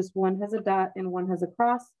same. It's just one has a dot and one has a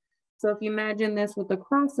cross. So if you imagine this with the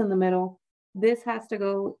cross in the middle, this has to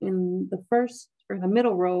go in the first or the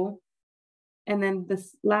middle row. And then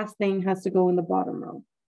this last thing has to go in the bottom row.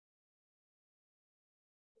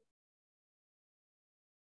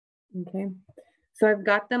 Okay, so I've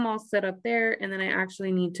got them all set up there, and then I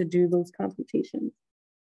actually need to do those computations.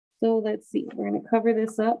 So let's see, we're going to cover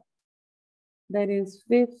this up. That is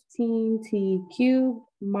 15t cubed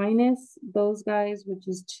minus those guys, which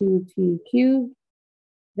is 2t cubed.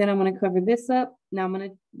 Then I'm going to cover this up. Now I'm going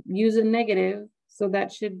to use a negative, so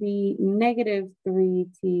that should be negative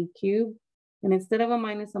 3t cubed. And instead of a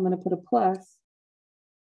minus, I'm going to put a plus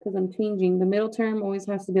because I'm changing. The middle term always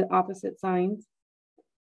has to be the opposite signs.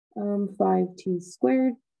 5t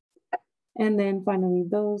squared. And then finally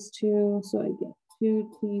those two. So I get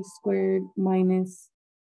 2t squared minus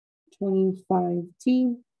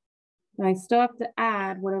 25t. And I still have to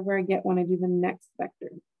add whatever I get when I do the next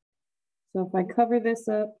vector. So if I cover this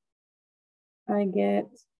up, I get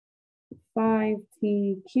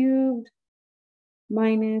 5t cubed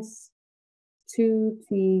minus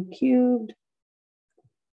 2t cubed.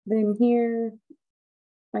 Then here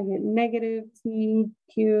I get negative t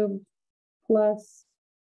cubed plus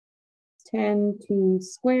 10t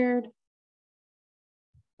squared.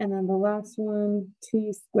 And then the last one,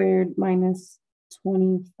 t squared minus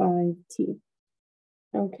 25t.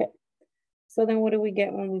 Okay, so then what do we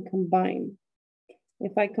get when we combine?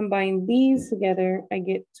 If I combine these together, I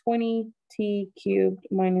get 20t cubed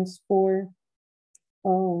minus 4.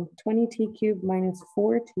 Oh, 20t cubed minus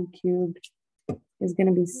 4t cubed is going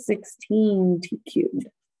to be 16t cubed.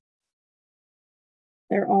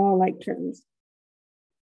 They're all like terms.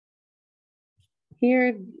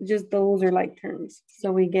 Here, just those are like terms.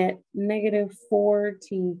 So we get negative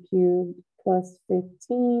 4t cubed plus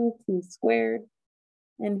 15t squared.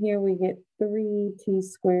 And here we get 3t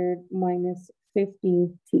squared minus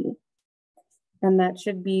 50t. And that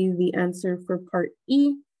should be the answer for part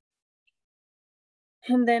E.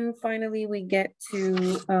 And then finally we get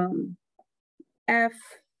to F.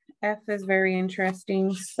 F is very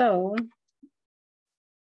interesting. So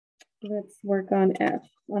let's work on F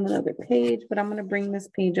on another page, but I'm going to bring this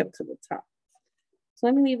page up to the top. So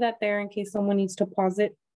let me leave that there in case someone needs to pause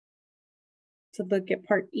it to look at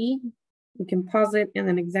part E. You can pause it and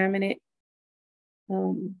then examine it. But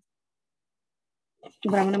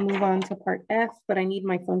I'm going to move on to part F, but I need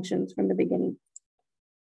my functions from the beginning.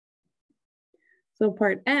 So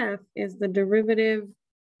part F is the derivative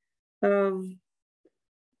of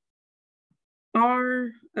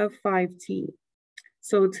R of 5t.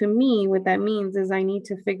 So to me, what that means is I need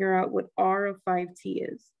to figure out what R of 5t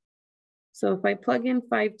is. So if I plug in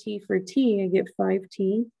 5t for t, I get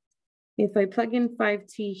 5t. If I plug in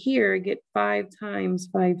 5t here, I get 5 times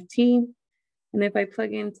 5t. And if I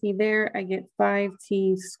plug in t there, I get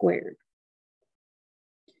 5t squared.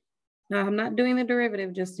 Now I'm not doing the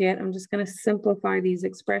derivative just yet. I'm just going to simplify these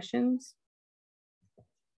expressions.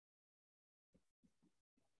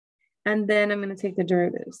 And then I'm going to take the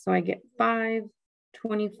derivatives. So I get 5,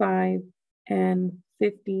 25, and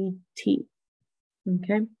 50t.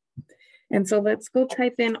 Okay. And so let's go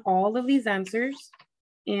type in all of these answers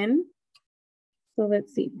in. So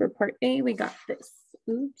let's see, for part A, we got this.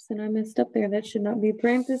 Oops, and I messed up there. That should not be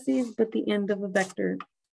parentheses, but the end of a vector.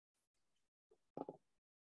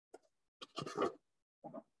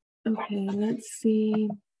 Okay, let's see.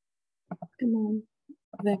 Come on,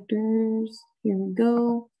 vectors. Here we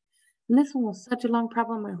go. And this one was such a long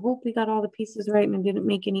problem. I hope we got all the pieces right and I didn't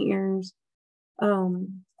make any errors.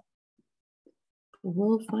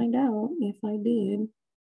 We'll find out if I did.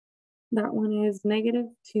 That one is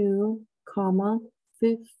 -2,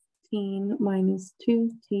 15 minus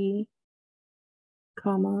 2t,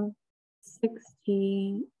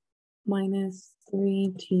 6t minus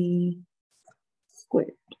 3t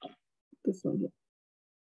squared. This one here.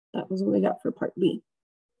 That was what we got for part B.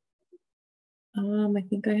 I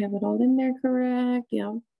think I have it all in there correct.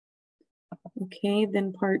 Yeah. Okay,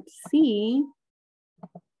 then part C.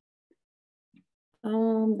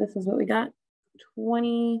 This is what we got.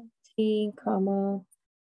 20t,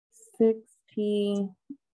 6t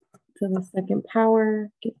to the second power,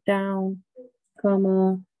 get down,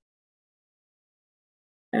 8t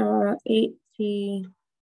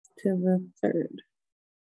to the third.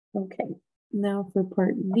 Okay, now for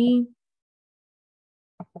part D.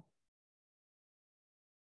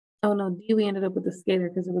 Oh no, D we ended up with the scalar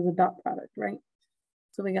because it was a dot product, right?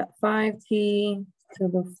 So we got 5t to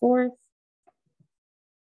the fourth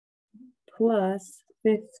plus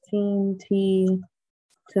 15t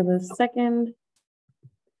to the second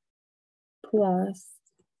plus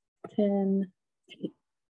 10t.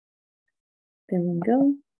 There we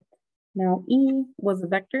go. Now E was a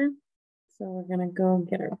vector. So we're gonna go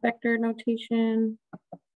get our vector notation.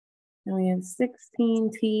 Now we have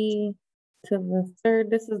 16t to the third.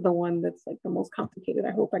 This is the one that's like the most complicated.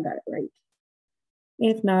 I hope I got it right.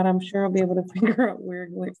 If not, I'm sure I'll be able to figure out where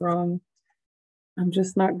it went wrong. I'm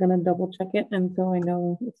just not gonna double check it until I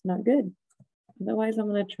know it's not good. Otherwise, I'm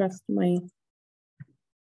gonna trust my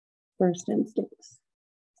first instincts.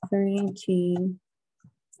 3t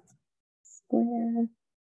squared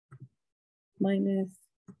minus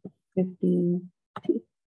 50t.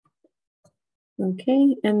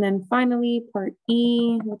 Okay, and then finally part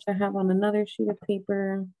E, which I have on another sheet of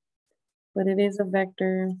paper, but it is a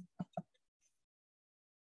vector.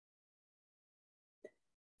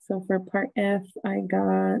 So for part F, I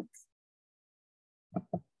got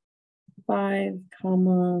 5,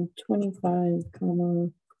 25,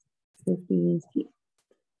 50t.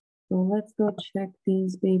 So let's go check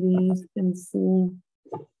these babies and see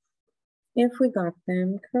if we got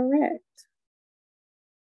them correct.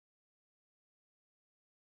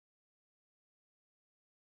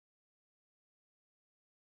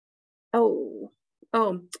 Oh,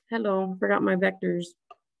 hello, forgot my vectors.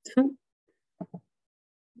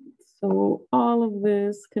 So all of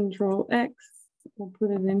this, Control X, we'll put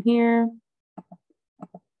it in here,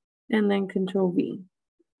 and then Control V.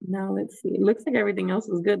 Now let's see, it looks like everything else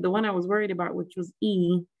is good. The one I was worried about, which was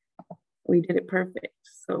E, we did it perfect.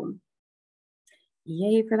 So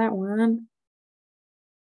yay for that one.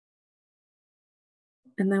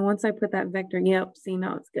 And then once I put that vector, yep, see,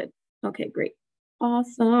 now it's good. Okay, great.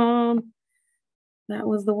 Awesome. That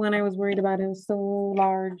was the one I was worried about. It was so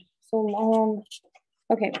large, so long.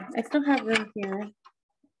 Okay, I still have room here.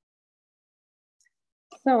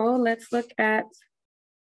 So let's look at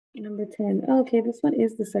number 10. Okay, this one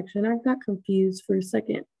is the section. I got confused for a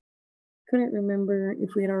second. Couldn't remember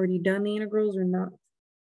if we had already done the integrals or not.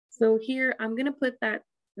 So here, I'm gonna put that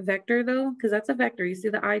vector though, because that's a vector. You see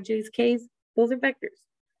the ij's, k's, those are vectors.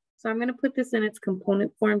 So I'm gonna put this in its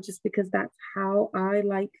component form just because that's how I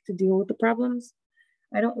like to deal with the problems.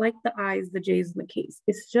 I don't like the i's, the j's, and the k's.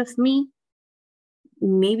 It's just me.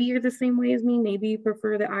 Maybe you're the same way as me. Maybe you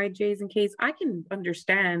prefer the IJs and Ks. I can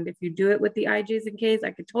understand if you do it with the IJs and Ks. I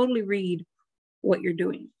could totally read what you're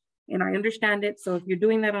doing and I understand it. So if you're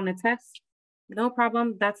doing that on a test, no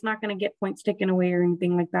problem. That's not going to get points taken away or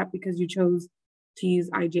anything like that because you chose to use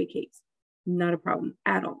IJKs. Not a problem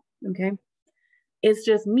at all. Okay. It's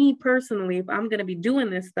just me personally, if I'm going to be doing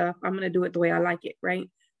this stuff, I'm going to do it the way I like it. Right.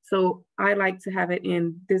 So I like to have it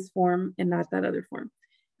in this form and not that other form.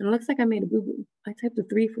 And it looks like I made a boo-boo. I typed a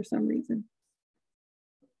 3 for some reason.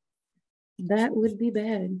 That would be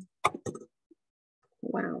bad.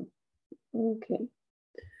 Wow. Okay.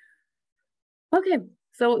 Okay,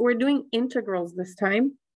 so we're doing integrals this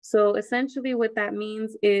time. So essentially what that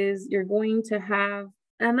means is you're going to have,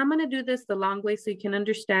 and I'm going to do this the long way so you can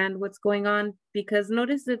understand what's going on, because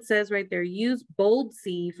notice it says right there, use bold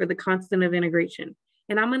C for the constant of integration.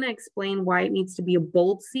 And I'm going to explain why it needs to be a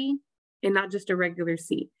bold C and not just a regular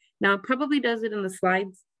C. Now it probably does it in the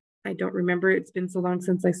slides. I don't remember. It's been so long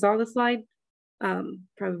since I saw the slide,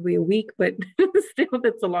 probably a week, but still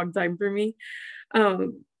that's a long time for me.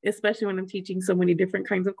 Especially when I'm teaching so many different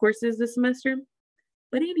kinds of courses this semester.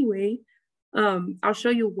 But anyway, I'll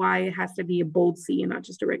show you why it has to be a bold C and not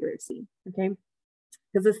just a regular C, okay?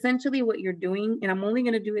 Because essentially what you're doing, and I'm only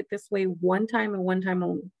going to do it this way one time and one time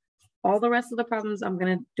only. All the rest of the problems, I'm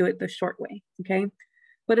going to do it the short way, okay?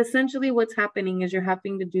 But essentially what's happening is you're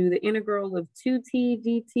having to do the integral of 2t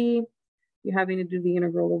dt, you're having to do the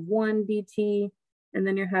integral of 1 dt, and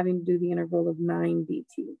then you're having to do the integral of 9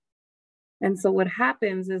 dt. And so what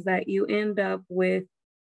happens is that you end up with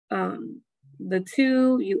the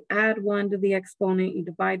 2, you add 1 to the exponent, you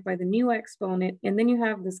divide by the new exponent, and then you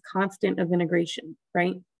have this constant of integration,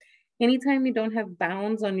 right? Anytime you don't have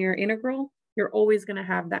bounds on your integral, you're always going to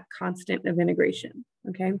have that constant of integration,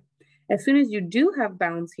 okay? As soon as you do have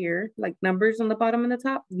bounds here, like numbers on the bottom and the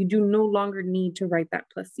top, you do no longer need to write that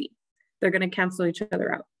plus C. They're going to cancel each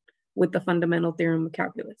other out with the fundamental theorem of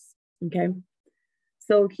calculus, okay?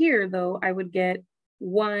 So here, though, I would get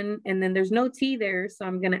 1, and then there's no t there, so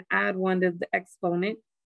I'm going to add 1 to the exponent,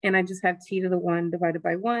 and I just have t to the 1 divided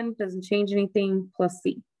by 1, doesn't change anything, plus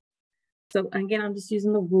c. So again, I'm just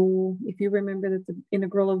using the rule. If you remember that the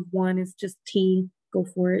integral of 1 is just t, go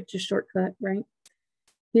for it, just shortcut, right?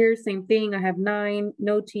 Here, same thing, I have 9,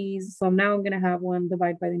 no t's, so now I'm going to have 1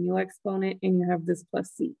 divided by the new exponent, and you have this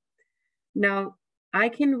plus c. Now, I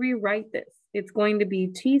can rewrite this. It's going to be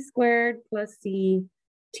t squared plus c,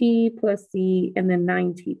 t plus c, and then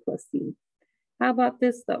 9t plus c. How about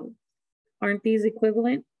this though? Aren't these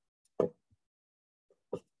equivalent?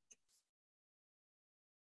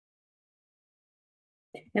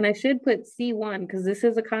 And I should put C1 because this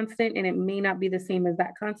is a constant and it may not be the same as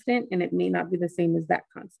that constant and it may not be the same as that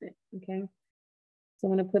constant, okay? So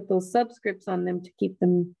I'm gonna put those subscripts on them to keep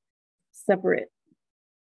them separate.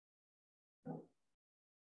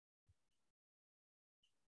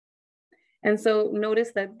 And so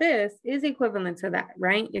notice that this is equivalent to that,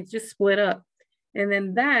 right? It's just split up. And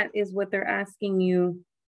then that is what they're asking you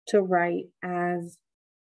to write as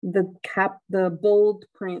the bold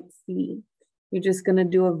print C. You're just gonna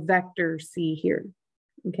do a vector C here,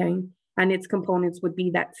 okay? And its components would be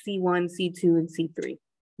that C1, C2, and C3,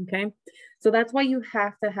 okay? So that's why you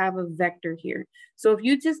have to have a vector here. So if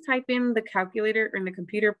you just type in the calculator or in the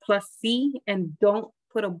computer plus C and don't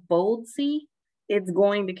put a bold C, it's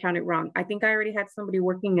going to count it wrong. I think I already had somebody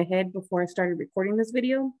working ahead before I started recording this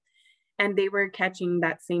video, and they were catching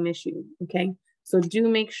that same issue, okay? So do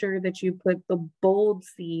make sure that you put the bold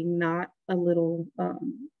C, not a little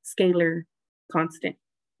scalar constant,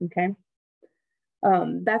 okay?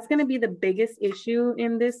 That's gonna be the biggest issue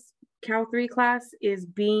in this Cal 3 class, is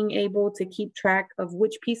being able to keep track of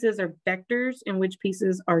which pieces are vectors and which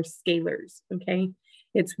pieces are scalars, okay?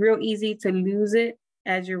 It's real easy to lose it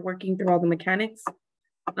as you're working through all the mechanics.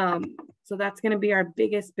 So that's gonna be our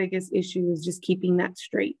biggest issue, is just keeping that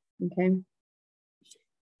straight, okay?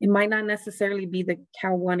 It might not necessarily be the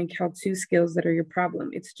Cal 1 and Cal 2 skills that are your problem.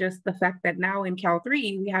 It's just the fact that now in Cal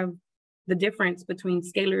 3, we have the difference between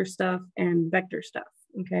scalar stuff and vector stuff,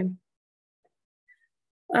 okay?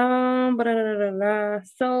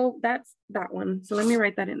 So that's that one. So let me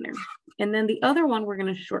write that in there. And then the other one, we're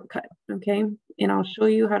gonna shortcut, okay? And I'll show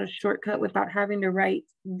you how to shortcut without having to write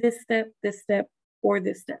this step, or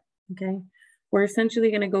this step, okay? We're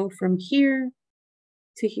essentially gonna go from here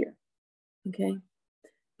to here, okay?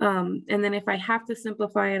 And then if I have to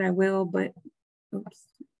simplify it, I will, but oops,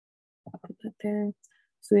 I'll put that there.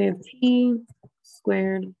 So we have t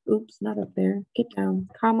squared, oops, not up there, get down,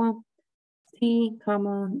 comma, t,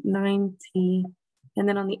 comma, 9t. And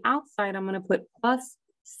then on the outside, I'm gonna put plus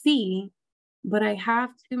c, but I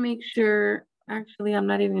have to make sure, actually, I'm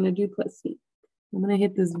not even gonna do plus c. I'm gonna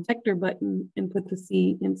hit this vector button and put the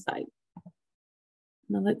c inside.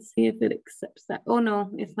 Now let's see if it accepts that. Oh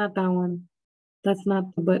no, it's not that one. That's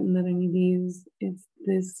not the button that I need to use. It's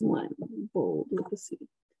this one, bold with the C.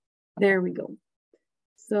 There we go.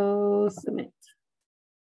 So submit.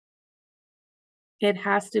 It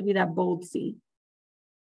has to be that bold C.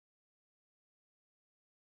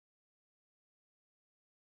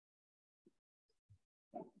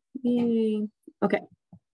 Yay. Okay.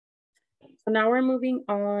 So now we're moving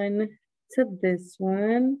on to this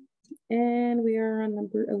one. And we are on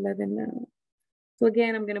number 11 now. So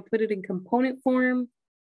again, I'm going to put it in component form.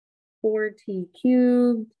 4t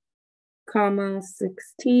cubed, comma,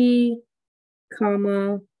 6t,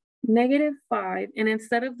 comma, -5. And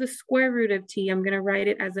instead of the square root of t, I'm going to write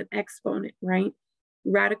it as an exponent, right?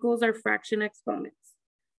 Radicals are fraction exponents.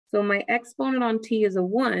 So my exponent on t is a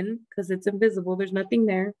 1 because it's invisible. There's nothing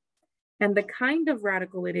there. And the kind of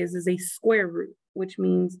radical it is a square root, which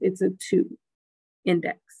means it's a 2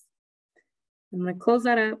 index. I'm going to close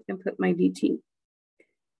that up and put my dt.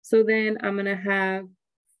 So then I'm going to have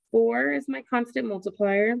 4 is my constant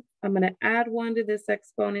multiplier. I'm going to add 1 to this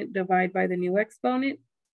exponent, divide by the new exponent.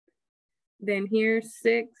 Then here,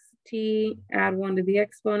 6t, add 1 to the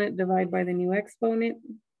exponent, divide by the new exponent.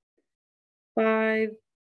 5,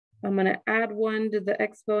 I'm going to add 1 to the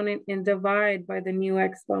exponent and divide by the new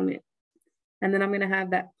exponent. And then I'm going to have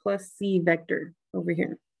that plus c vector over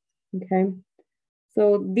here, okay?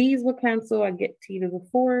 So these will cancel, I get t to the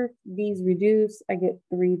 4th. These reduce, I get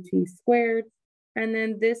 3t squared. And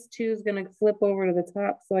then this 2 is going to flip over to the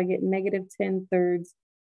top, so I get -10/3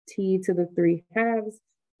 t to the 3/2.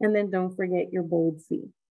 And then don't forget your bold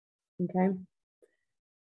c, okay?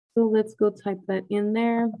 So let's go type that in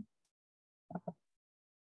there.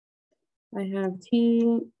 I have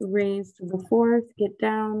t raised to the 4th, get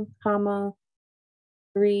down, comma,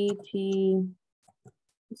 3t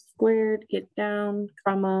squared, get down,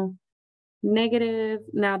 comma, negative.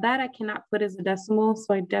 Now that I cannot put as a decimal,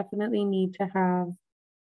 so I definitely need to have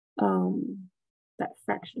that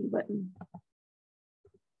fraction button.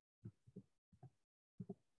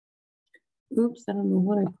 Oops, I don't know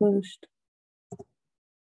what I pushed.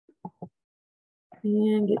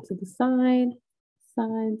 And get to the side,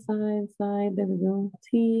 there we go,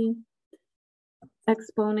 t,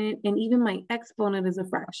 exponent, and even my exponent is a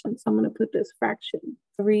fraction. So I'm gonna put this fraction,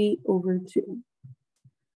 3/2.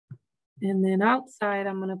 And then outside,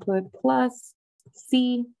 I'm gonna put plus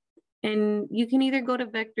c, and you can either go to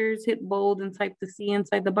vectors, hit bold and type the c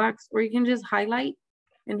inside the box, or you can just highlight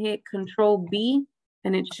and hit Control B,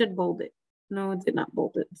 and it should bold it. No, it did not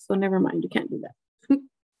bold it, so never mind, you can't do that.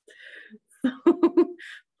 So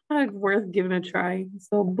it's worth giving a try.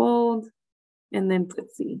 So bold, and then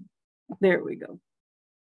put C. There we go.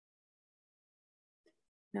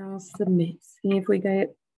 Now submit. See if we got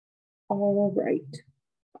it all right.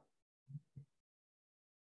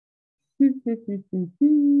 Yay,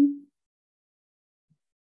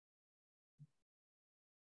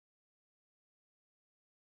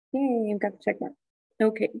 I've got the check mark.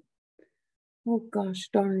 Okay. Oh gosh,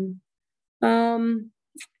 darn.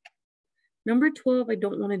 Number 12, I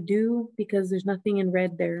don't want to do because there's nothing in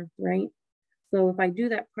red there, right? So if I do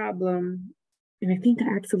that problem, and I think I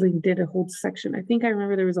actually did a whole section. I think I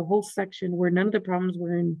remember there was a whole section where none of the problems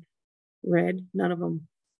were in red, none of them.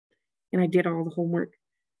 And I did all the homework.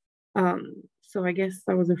 So I guess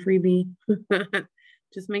that was a freebie.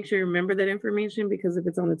 Just make sure you remember that information, because if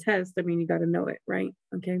it's on the test, I mean, you got to know it, right?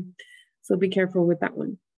 Okay. So be careful with that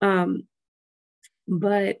one.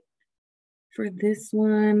 But for this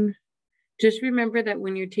one, just remember that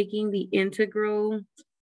when you're taking the integral,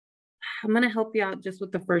 I'm going to help you out just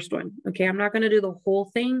with the first one. Okay. I'm not going to do the whole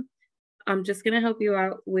thing. I'm just going to help you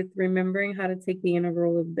out with remembering how to take the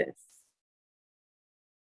integral of this,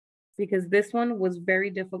 because this one was very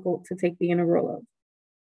difficult to take the integral of.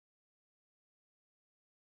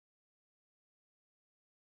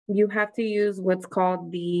 You have to use what's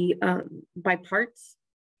called the by parts,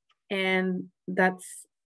 and that's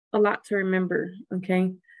a lot to remember,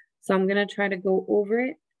 okay? So I'm gonna try to go over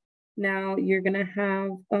it. Now you're gonna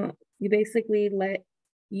have, you basically let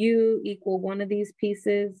u equal one of these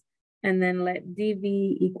pieces, and then let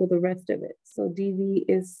dv equal the rest of it. So dv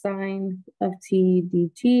is sine of t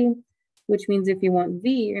dt, which means if you want v,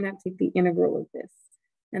 you're gonna have to take the integral of this.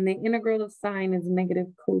 And the integral of sine is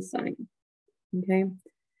negative cosine, okay?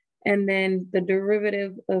 And then the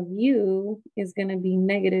derivative of u is gonna be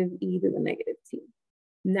negative e to the negative t.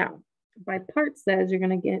 Now, by part says you're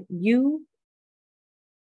gonna get u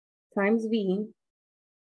times v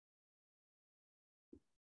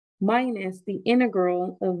minus the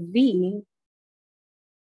integral of v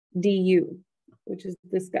du, which is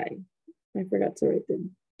this guy. I forgot to write the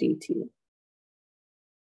dt.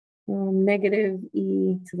 Negative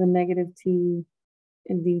e to the negative t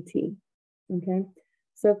and dt, okay?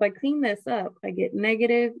 So if I clean this up, I get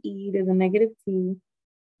negative e to the negative t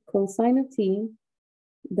cosine of t.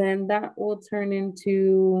 Then that will turn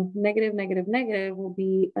into negative, negative, negative will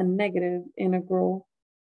be a negative integral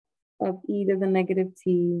of e to the negative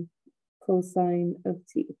t cosine of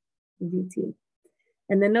t. dt.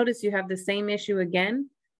 And then notice you have the same issue again.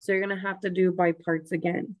 So you're going to have to do by parts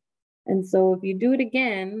again. And so if you do it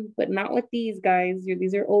again, but not with these guys,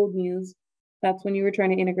 these are old news. That's when you were trying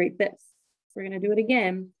to integrate this. We're going to do it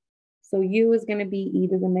again. So u is going to be e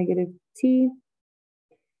to the negative t.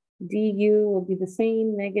 du will be the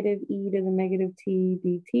same, negative e to the negative t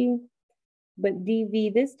dt. But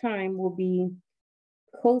dv this time will be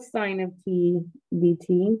cosine of t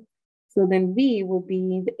dt. So then v will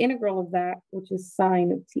be the integral of that, which is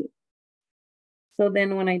sine of t. So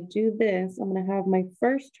then when I do this, I'm going to have my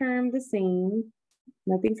first term the same.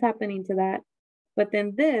 Nothing's happening to that. But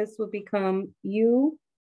then this will become u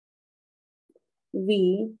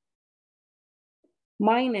v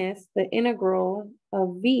minus the integral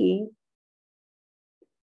of v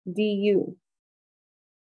du.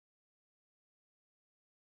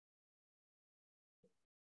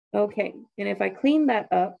 Okay, and if I clean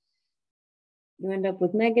that up, you end up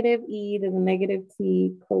with negative e to the negative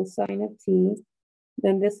t cosine of t.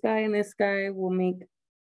 Then this guy and this guy will make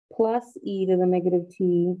plus e to the negative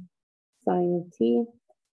t sine of t.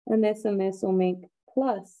 And this will make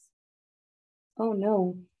plus. Oh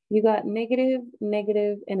no, you got negative,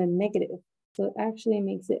 negative, and a negative. So it actually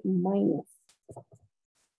makes it minus.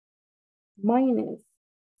 Minus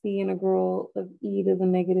the integral of e to the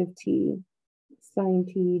negative t sine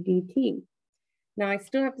t dt. Now I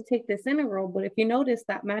still have to take this integral, but if you notice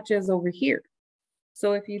that matches over here.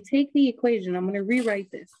 So if you take the equation, I'm going to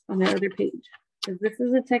rewrite this on the other page, because this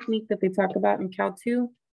is a technique that they talk about in Cal 2,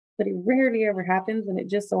 but it rarely ever happens, and it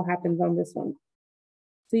just so happens on this one.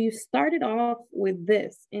 So you started off with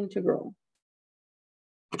this integral.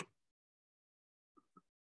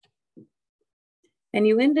 And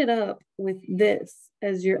you ended up with this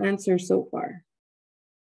as your answer so far.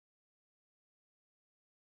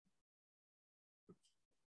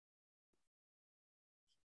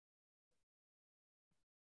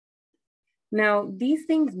 Now, these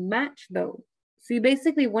things match though. So you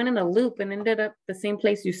basically went in a loop and ended up the same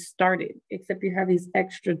place you started, except you have these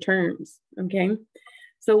extra terms, okay?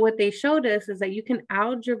 So what they showed us is that you can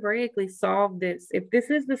algebraically solve this. If this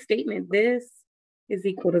is the statement, this is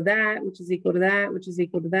equal to that, which is equal to that, which is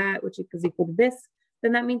equal to that, which is equal to this,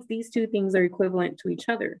 then that means these two things are equivalent to each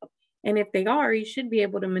other. And if they are, you should be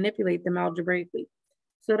able to manipulate them algebraically.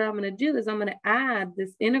 So what I'm going to do is I'm going to add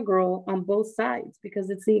this integral on both sides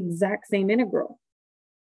because it's the exact same integral.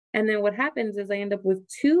 And then what happens is I end up with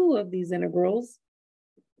two of these integrals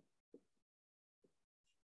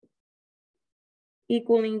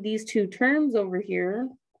equaling these two terms over here.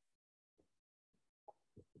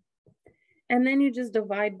 And then you just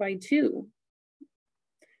divide by 2.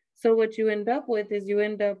 So what you end up with is you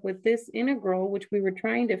end up with this integral, which we were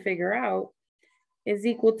trying to figure out, is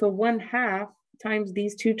equal to 1/2 times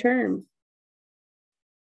these two terms.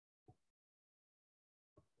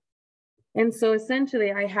 And so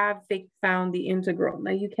essentially I have found the integral.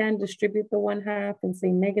 Now you can distribute the 1/2 and say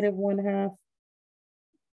negative 1/2,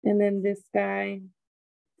 and then this guy,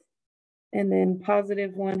 and then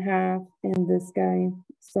positive 1/2, and this guy,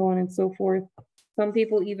 so on and so forth. Some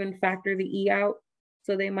people even factor the e out.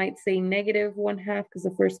 So they might say negative 1/2 because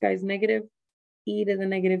the first guy is negative, e to the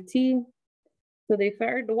negative t. So they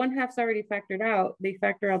factor, the 1/2's already factored out. They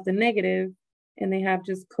factor out the negative and they have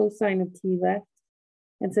just cosine of t left.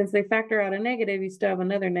 And since they factor out a negative, you still have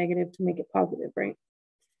another negative to make it positive, right?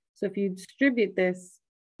 So if you distribute this,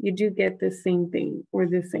 you do get this same thing or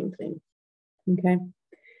this same thing, okay?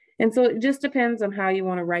 And so it just depends on how you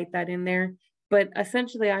want to write that in there. But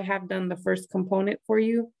essentially, I have done the first component for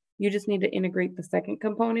you. You just need to integrate the second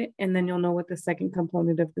component, and then you'll know what the second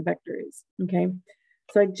component of the vector is, okay?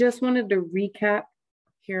 So I just wanted to recap.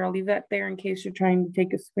 Here, I'll leave that there in case you're trying to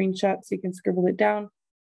take a screenshot so you can scribble it down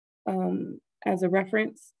as a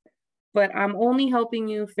reference. But I'm only helping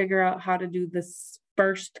you figure out how to do this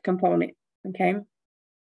first component, okay?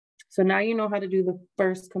 So now you know how to do the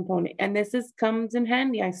first component. And this comes in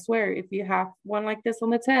handy, I swear. If you have one like this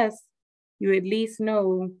on the test, you at least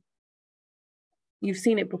know you've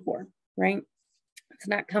seen it before, right? It's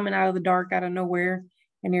not coming out of the dark, out of nowhere.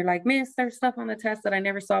 And you're like, miss, there's stuff on the test that I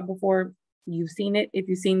never saw before. You've seen it if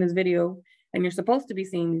you've seen this video, and you're supposed to be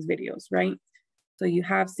seeing these videos, right? So you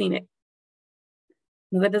have seen it.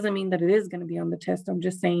 Now, that doesn't mean that it is going to be on the test. I'm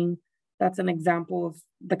just saying that's an example of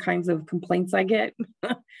the kinds of complaints I get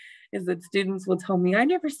is that students will tell me, I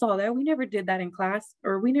never saw that. We never did that in class,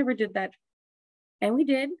 or we never did that. And we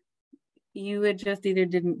did. You had just either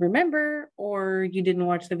didn't remember or you didn't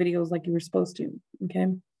watch the videos like you were supposed to, okay?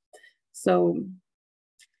 So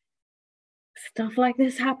stuff like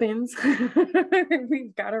this happens.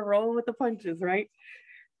 We've got to roll with the punches, right?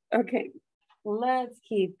 Okay, let's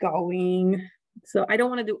keep going. So I don't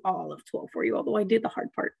want to do all of 12 for you, although I did the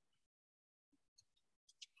hard part.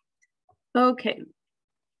 Okay,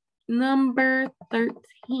 number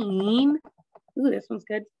 13. Ooh, this one's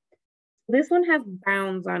good. This one has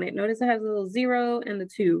bounds on it. Notice it has a little 0 and the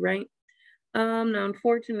 2, right? Now,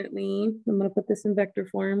 unfortunately, I'm going to put this in vector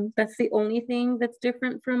form. That's the only thing that's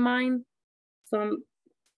different from mine. So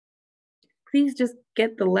please just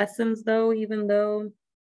get the lessons, though, even though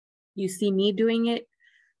you see me doing it.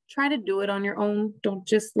 Try to do it on your own. Don't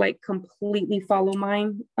just like completely follow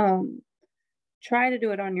mine. Try to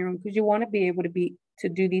do it on your own because you want to be able to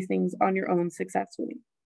do these things on your own successfully.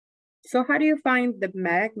 So how do you find the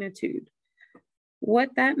magnitude? What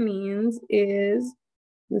that means is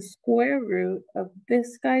the square root of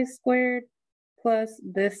this guy squared plus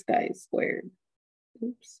this guy squared.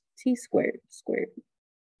 Oops, t squared squared.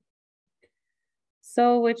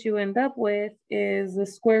 So what you end up with is the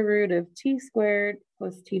square root of t squared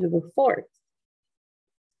plus t to the 4th,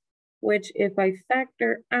 which if I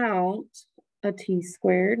factor out a t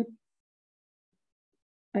squared,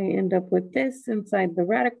 I end up with this inside the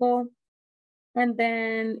radical. And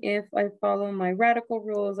then if I follow my radical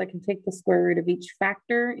rules, I can take the square root of each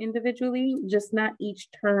factor individually, just not each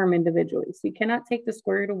term individually. So you cannot take the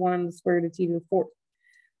square root of 1, the square root of t to the 4th,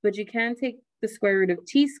 but you can take the square root of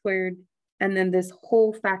t squared and then this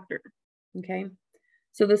whole factor, okay?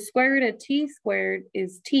 So the square root of t squared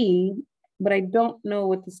is t, but I don't know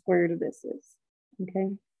what the square root of this is, okay?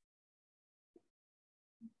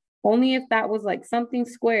 Only if that was like something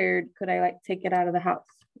squared could I like take it out of the house,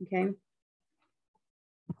 okay?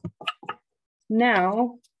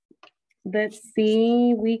 Now, let's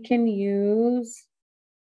see, we can use,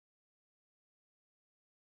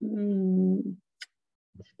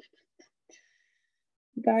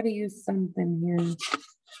 gotta use something here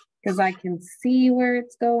because I can see where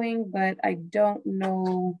it's going, but I don't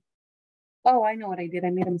know. Oh, I know what I did.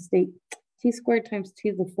 I made a mistake. T squared times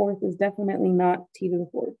t to the 4th is definitely not t to the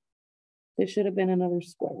 4th. This should have been another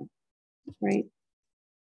square, right?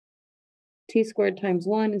 T squared times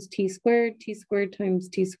 1 is t squared times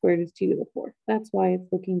t squared is t to the 4th. That's why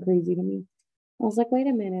it's looking crazy to me. I was like, wait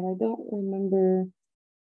a minute, I don't remember.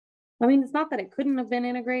 I mean, it's not that it couldn't have been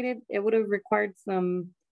integrated. It would have required some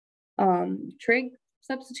trig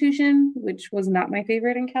substitution, which was not my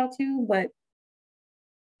favorite in Cal 2, but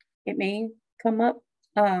it may come up.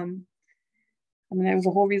 I mean, there was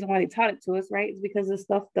a whole reason why they taught it to us, right? It's because this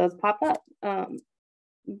stuff does pop up.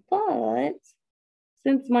 But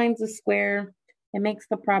since mine's a square, it makes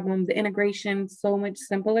the problem, the integration, so much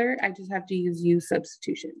simpler. I just have to use u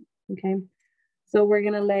substitution, okay? So we're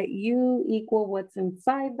gonna let u equal what's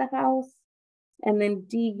inside the house, and then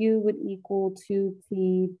du would equal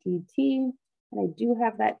 2t dt. And I do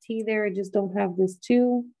have that t there, I just don't have this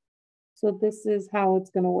 2. So this is how it's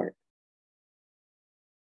gonna work.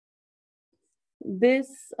 This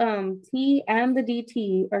t and the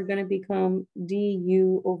dt are gonna become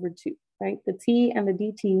du over 2, right? The t and the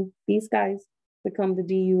dt, these guys become the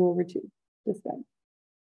du over 2, this guy.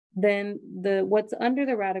 Then what's under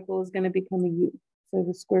the radical is gonna become a u, so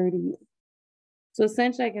the square root of u. So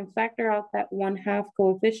essentially I can factor out that 1/2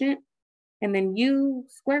 coefficient, and then u,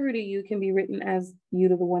 square root of u can be written as u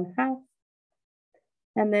to the 1/2.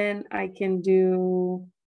 And then I can do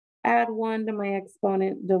add 1 to my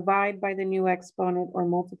exponent, divide by the new exponent, or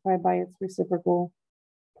multiply by its reciprocal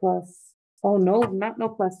plus, oh no, not no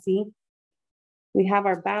plus c. We have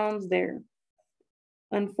our bounds there.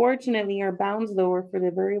 Unfortunately, our bounds though are for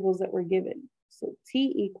the variables that were given. So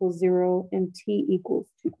t equals 0 and t equals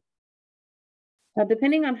 2. Now,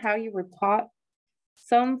 depending on how you were taught,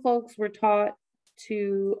 some folks were taught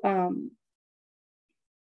to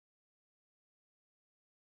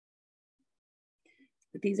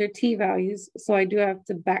these are t values, so I do have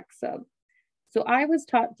to back sub. So I was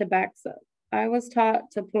taught to back sub. I was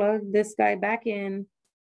taught to plug this guy back in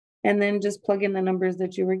and then just plug in the numbers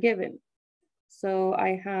that you were given. So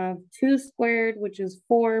I have 2 squared, which is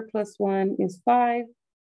 4, plus 1 is 5,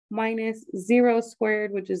 minus 0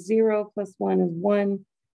 squared, which is 0, plus 1 is 1.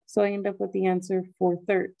 So I end up with the answer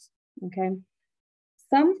 4/3, okay?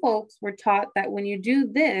 Some folks were taught that when you do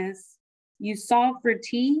this, you solve for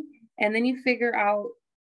t, and then you figure out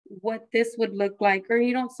what this would look like, or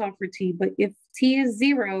you don't solve for t, but if t is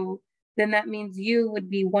 0, then that means u would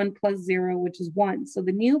be 1 plus 0, which is 1. So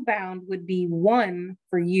the new bound would be 1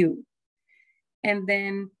 for u. And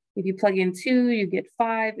then if you plug in 2, you get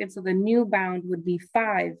 5. And so the new bound would be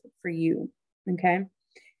 5 for u, okay?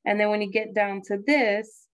 And then when you get down to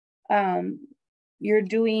this, you're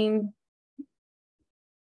doing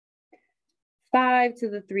 5 to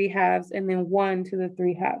the 3/2, and then 1 to the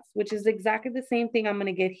 3/2, which is exactly the same thing I'm going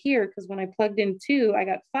to get here, because when I plugged in 2, I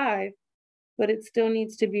got 5, but it still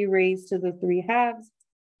needs to be raised to the 3/2.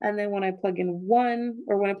 And then when I plug in 1,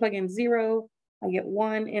 or when I plug in 0, I get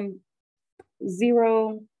 1, and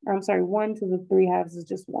 0, or I'm sorry, 1 to the 3/2 is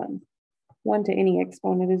just 1. 1 to any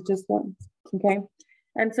exponent is just 1, okay?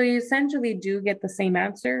 And so you essentially do get the same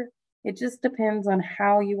answer. It just depends on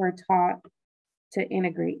how you are taught to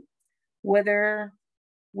integrate. Whether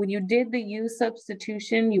when you did the U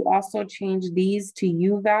substitution, you also changed these to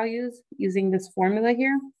U values using this formula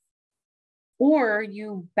here, or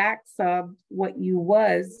you back subbed what U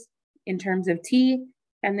was in terms of T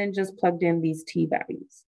and then just plugged in these T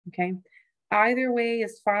values, okay? Either way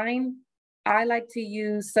is fine. I like to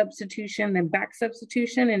use substitution and back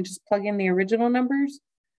substitution and just plug in the original numbers.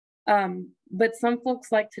 But some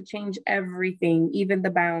folks like to change everything, even the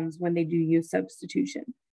bounds, when they do use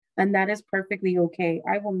substitution. And that is perfectly okay.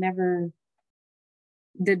 I will never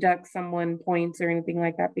deduct someone points or anything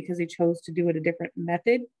like that because they chose to do it a different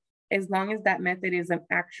method, as long as that method is an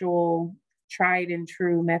actual tried and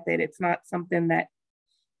true method. It's not something that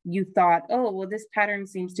you thought, oh, well, this pattern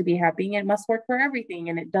seems to be happening, it must work for everything,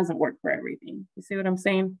 and it doesn't work for everything. You see what I'm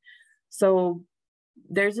saying? So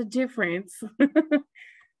there's a difference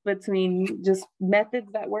between just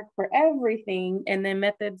methods that work for everything and then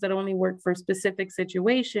methods that only work for specific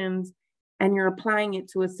situations, and you're applying it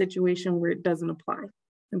to a situation where it doesn't apply,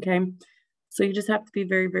 okay? So you just have to be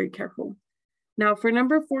very, very careful. Now for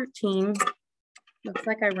number 14, looks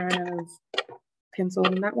like I ran out of pencil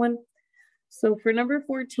in that one. So for number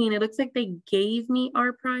 14, it looks like they gave me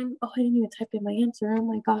R prime. Oh, I didn't even type in my answer. Oh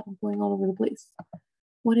my God, I'm going all over the place.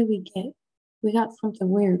 What did we get? We got something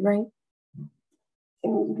weird, right? It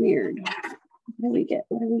was weird. What did we get?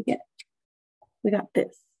 What did we get? We got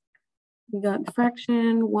this. We got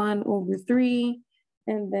fraction 1/3,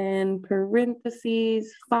 and then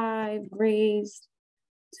parentheses 5 raised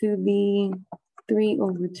to the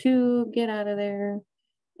 3/2. Get out of there.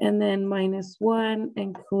 And then -1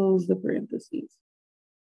 and close the parentheses.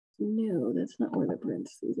 No, that's not where the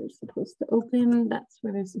parentheses are supposed to open. That's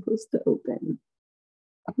where they're supposed to open.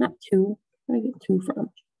 Not 2. Where did I get 2 from?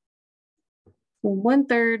 So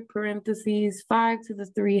 1/3 parentheses 5 to the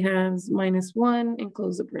 3/2 -1 and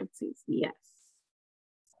close the parentheses. Yes.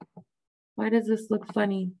 Why does this look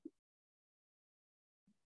funny?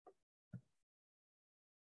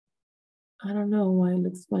 I don't know why it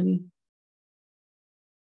looks funny.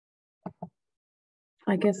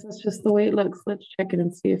 I guess that's just the way it looks. Let's check it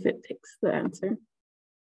and see if it takes the answer.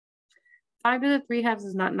 5 to the 3/2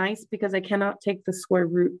 is not nice because I cannot take the square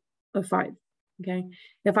root of 5, okay?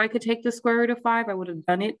 If I could take the square root of 5, I would have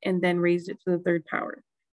done it and then raised it to the 3rd power.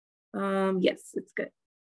 Yes, it's good.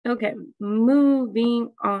 Okay,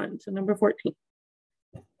 moving on to number 14.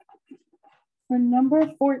 For number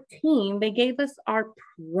 14, they gave us R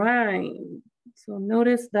prime. So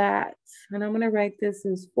notice that, and I'm going to write this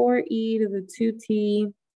as 4e to the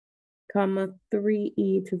 2t, comma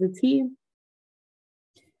 3e to the t.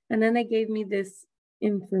 And then they gave me this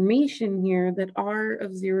information here that R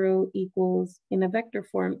of 0 equals in a vector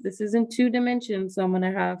form. This is in 2 dimensions, so I'm going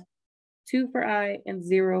to have 2 for I and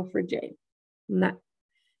 0 for j. And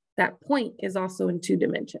that point is also in 2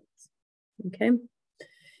 dimensions, okay?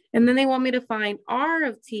 And then they want me to find R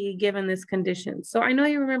of t given this condition. So I know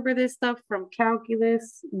you remember this stuff from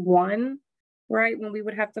calculus 1, right? When we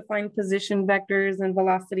would have to find position vectors and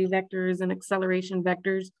velocity vectors and acceleration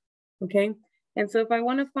vectors, okay? And so if I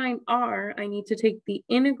want to find R, I need to take the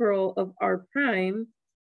integral of R prime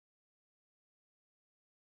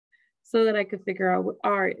so that I could figure out what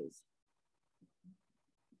R is.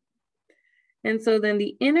 And so then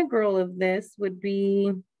the integral of this would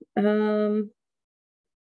be,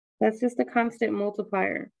 that's just a constant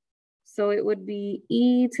multiplier. So it would be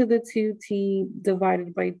e to the 2t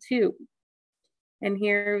divided by 2. And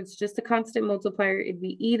here it's just a constant multiplier. It'd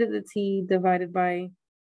be e to the t divided by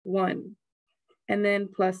 1. And then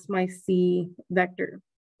plus my c vector.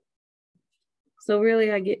 So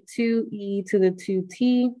really I get 2e to the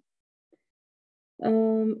 2t,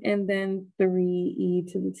 and then 3e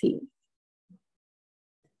to the t.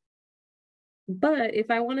 But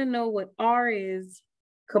if I want to know what R is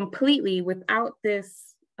completely without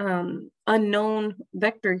this unknown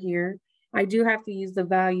vector here, I do have to use the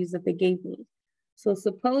values that they gave me. So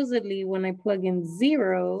supposedly when I plug in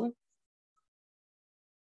 0,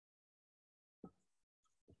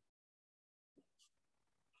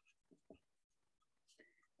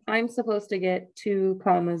 I'm supposed to get 2,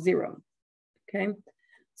 0, okay?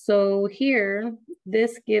 So here,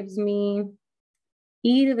 this gives me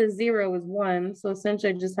e to the 0 is 1, so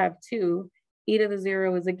essentially I just have 2, e to the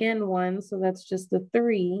 0 is again 1, so that's just the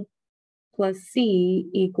 3 plus c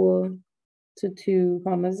equal to 2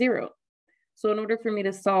 comma 0. So in order for me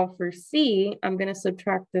to solve for c, I'm going to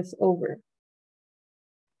subtract this over.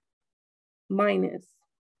 Minus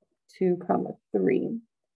 2 comma 3.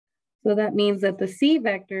 So that means that the c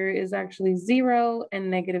vector is actually 0 and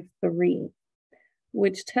negative 3,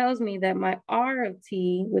 which tells me that my r of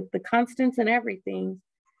t with the constants and everything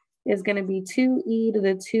is going to be 2e to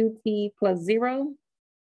the 2t plus 0,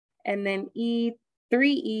 and then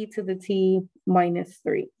 3e to the t minus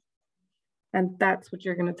 3. And that's what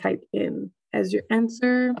you're going to type in as your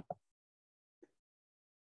answer.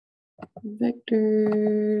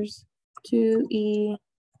 Vectors 2e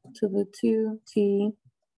to the 2t,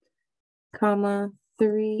 comma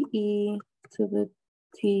 3e to the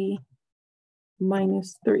t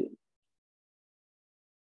minus 3.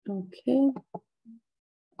 Okay.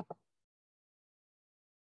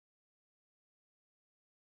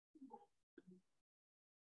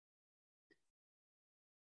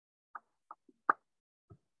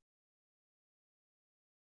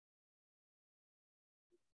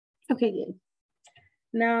 Okay, good.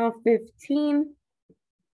 Now 15.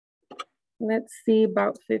 Let's see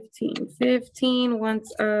about 15. 15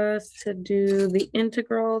 wants us to do the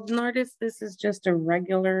integral. Notice this is just a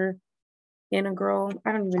regular integral.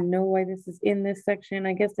 I don't even know why this is in this section.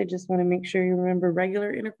 I guess they just want to make sure you remember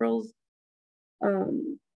regular integrals. What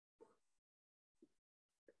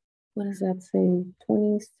does that say?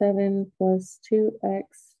 27 plus 2x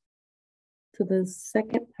to the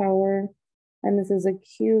second power, and this is a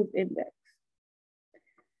cube index.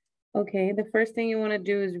 Okay, the first thing you want to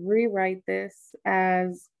do is rewrite this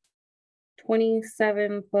as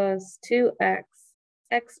 27 plus 2x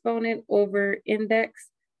exponent over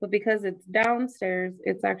index, but because it's downstairs,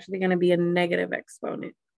 it's actually going to be a negative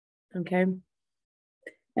exponent, okay?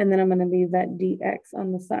 And then I'm going to leave that dx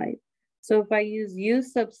on the side. So if I use u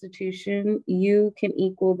substitution, u can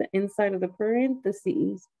equal the inside of the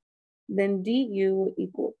parentheses, then du will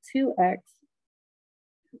equal 2x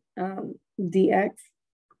dx.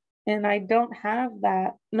 And I don't have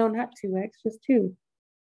that, no, not 2x, just 2,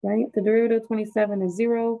 right? The derivative of 27 is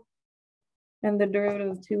 0, and the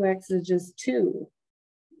derivative of 2x is just 2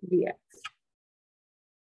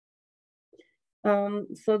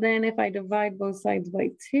 dx. So then if I divide both sides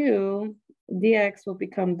by 2, dx will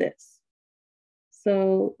become this.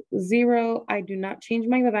 So 0, I do not change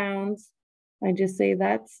my bounds. I just say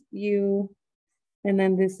that's u, and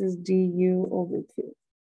then this is du over 2.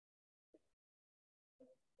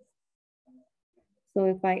 So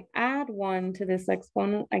if I add 1 to this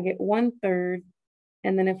exponent, I get 1/3.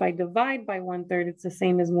 And then if I divide by 1/3, it's the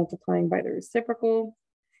same as multiplying by the reciprocal.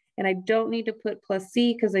 And I don't need to put plus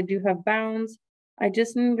c because I do have bounds. I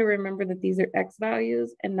just need to remember that these are x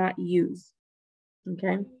values and not u's,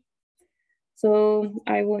 okay? So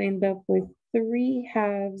I will end up with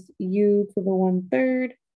 3/2 u to the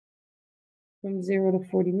 1/3 from 0 to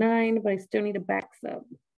 49, but I still need a back sub.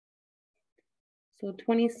 So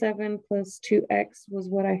 27 plus 2x was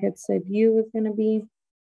what I had said u was going to be.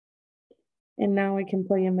 And now I can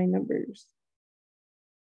plug in my numbers.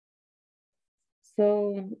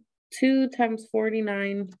 So 2 times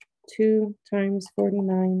 49, 2 times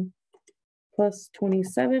 49 plus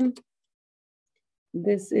 27.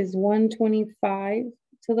 This is 125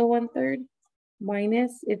 to the 1/3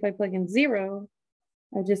 minus, if I plug in 0,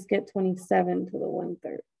 I just get 27 to the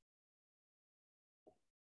 1/3.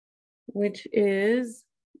 Which is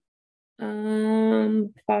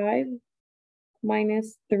 5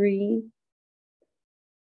 minus 3,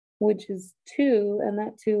 which is 2, and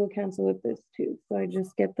that 2 will cancel with this 2. So I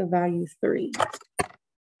just get the value 3.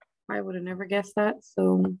 I would have never guessed that,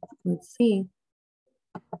 so let's see.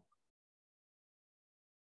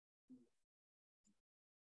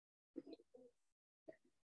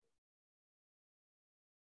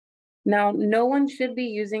 Now, no one should be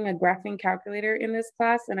using a graphing calculator in this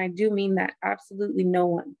class, and I do mean that, absolutely no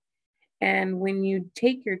one. And when you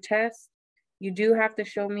take your test, you do have to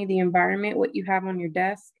show me the environment, what you have on your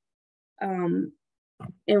desk, and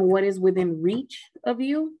what is within reach of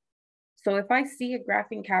you. So if I see a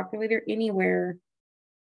graphing calculator anywhere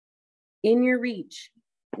in your reach,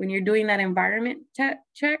 when you're doing that environment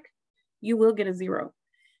check, you will get a 0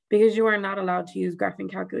 because you are not allowed to use graphing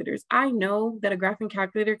calculators. I know that a graphing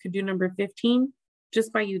calculator could do number 15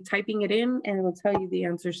 just by you typing it in, and it will tell you the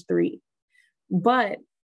answer is 3. But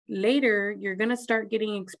later, you're going to start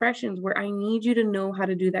getting expressions where I need you to know how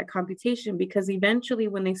to do that computation, because eventually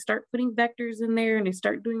when they start putting vectors in there and they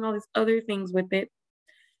start doing all these other things with it,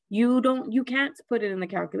 you can't put it in the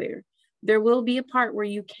calculator. there will be a part where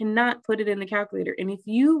you cannot put it in the calculator. And if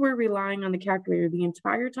you were relying on the calculator the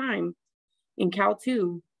entire time in Cal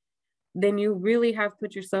 2, then you really have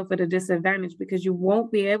put yourself at a disadvantage because you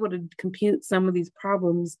won't be able to compute some of these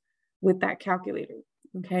problems with that calculator,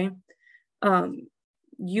 okay?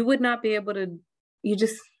 You would not be able to, you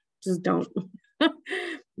just don't.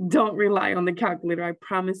 Don't rely on the calculator. I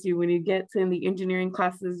promise you, when you get to in the engineering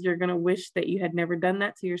classes, you're going to wish that you had never done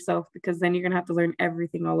that to yourself, because then you're going to have to learn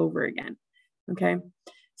everything all over again, okay?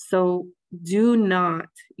 So do not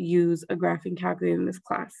use a graphing calculator in this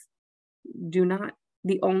class. Do not.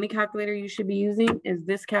 The only calculator you should be using is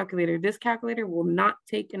this calculator. This calculator will not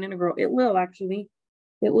take an integral. It will actually.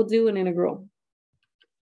 It will do an integral.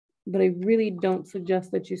 But I really don't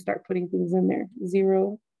suggest that you start putting things in there.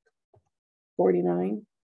 0, 49.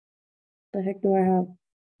 The heck do I have?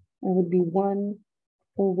 That would be 1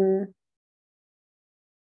 over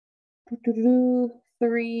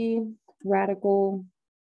 3 radical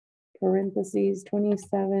parentheses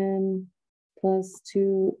 27 plus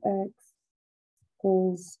 2x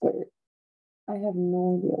whole squared. I have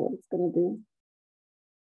no idea what it's going to do.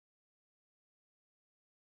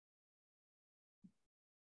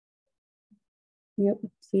 Yep,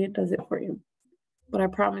 see, it does it for you. But I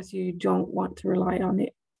promise you, you don't want to rely on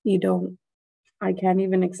it. You don't. I can't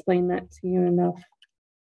even explain that to you enough.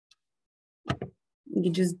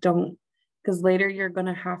 You just don't. Because later you're going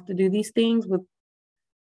to have to do these things with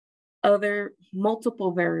other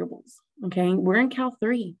multiple variables, okay? We're in Cal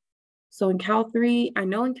 3. So in Cal 3, I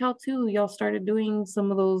know in Cal 2, y'all started doing some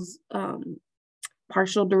of those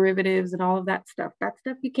partial derivatives and all of that stuff. That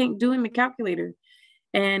stuff you can't do in the calculator.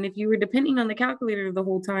 And if you were depending on the calculator the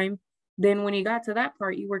whole time, then when you got to that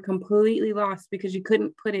part, you were completely lost because you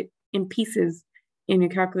couldn't put it in pieces in your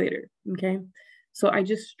calculator, okay? So I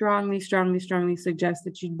just strongly, strongly, strongly suggest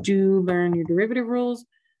that you do learn your derivative rules,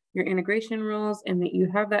 your integration rules, and that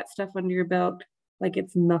you have that stuff under your belt like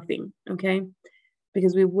it's nothing, okay?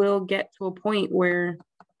 Because we will get to a point where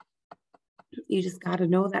you just got to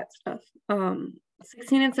know that stuff.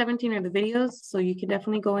 16 and 17 are the videos, so you can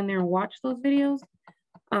definitely go in there and watch those videos.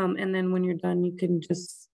 And then when you're done, you can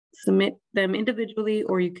just submit them individually,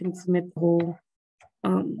 or you can submit the whole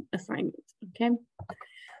assignment, okay?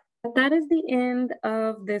 But that is the end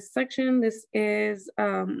of this section. This is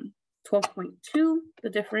 12.2, the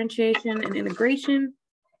differentiation and integration.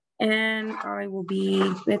 And I will be,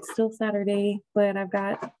 it's still Saturday, but I've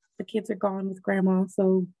got, the kids are gone with grandma,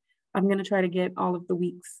 so I'm going to try to get all of the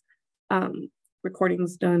week's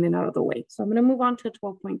recordings done and out of the way. So I'm going to move on to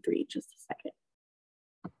 12.3 just a second.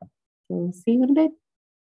 So see you in a bit.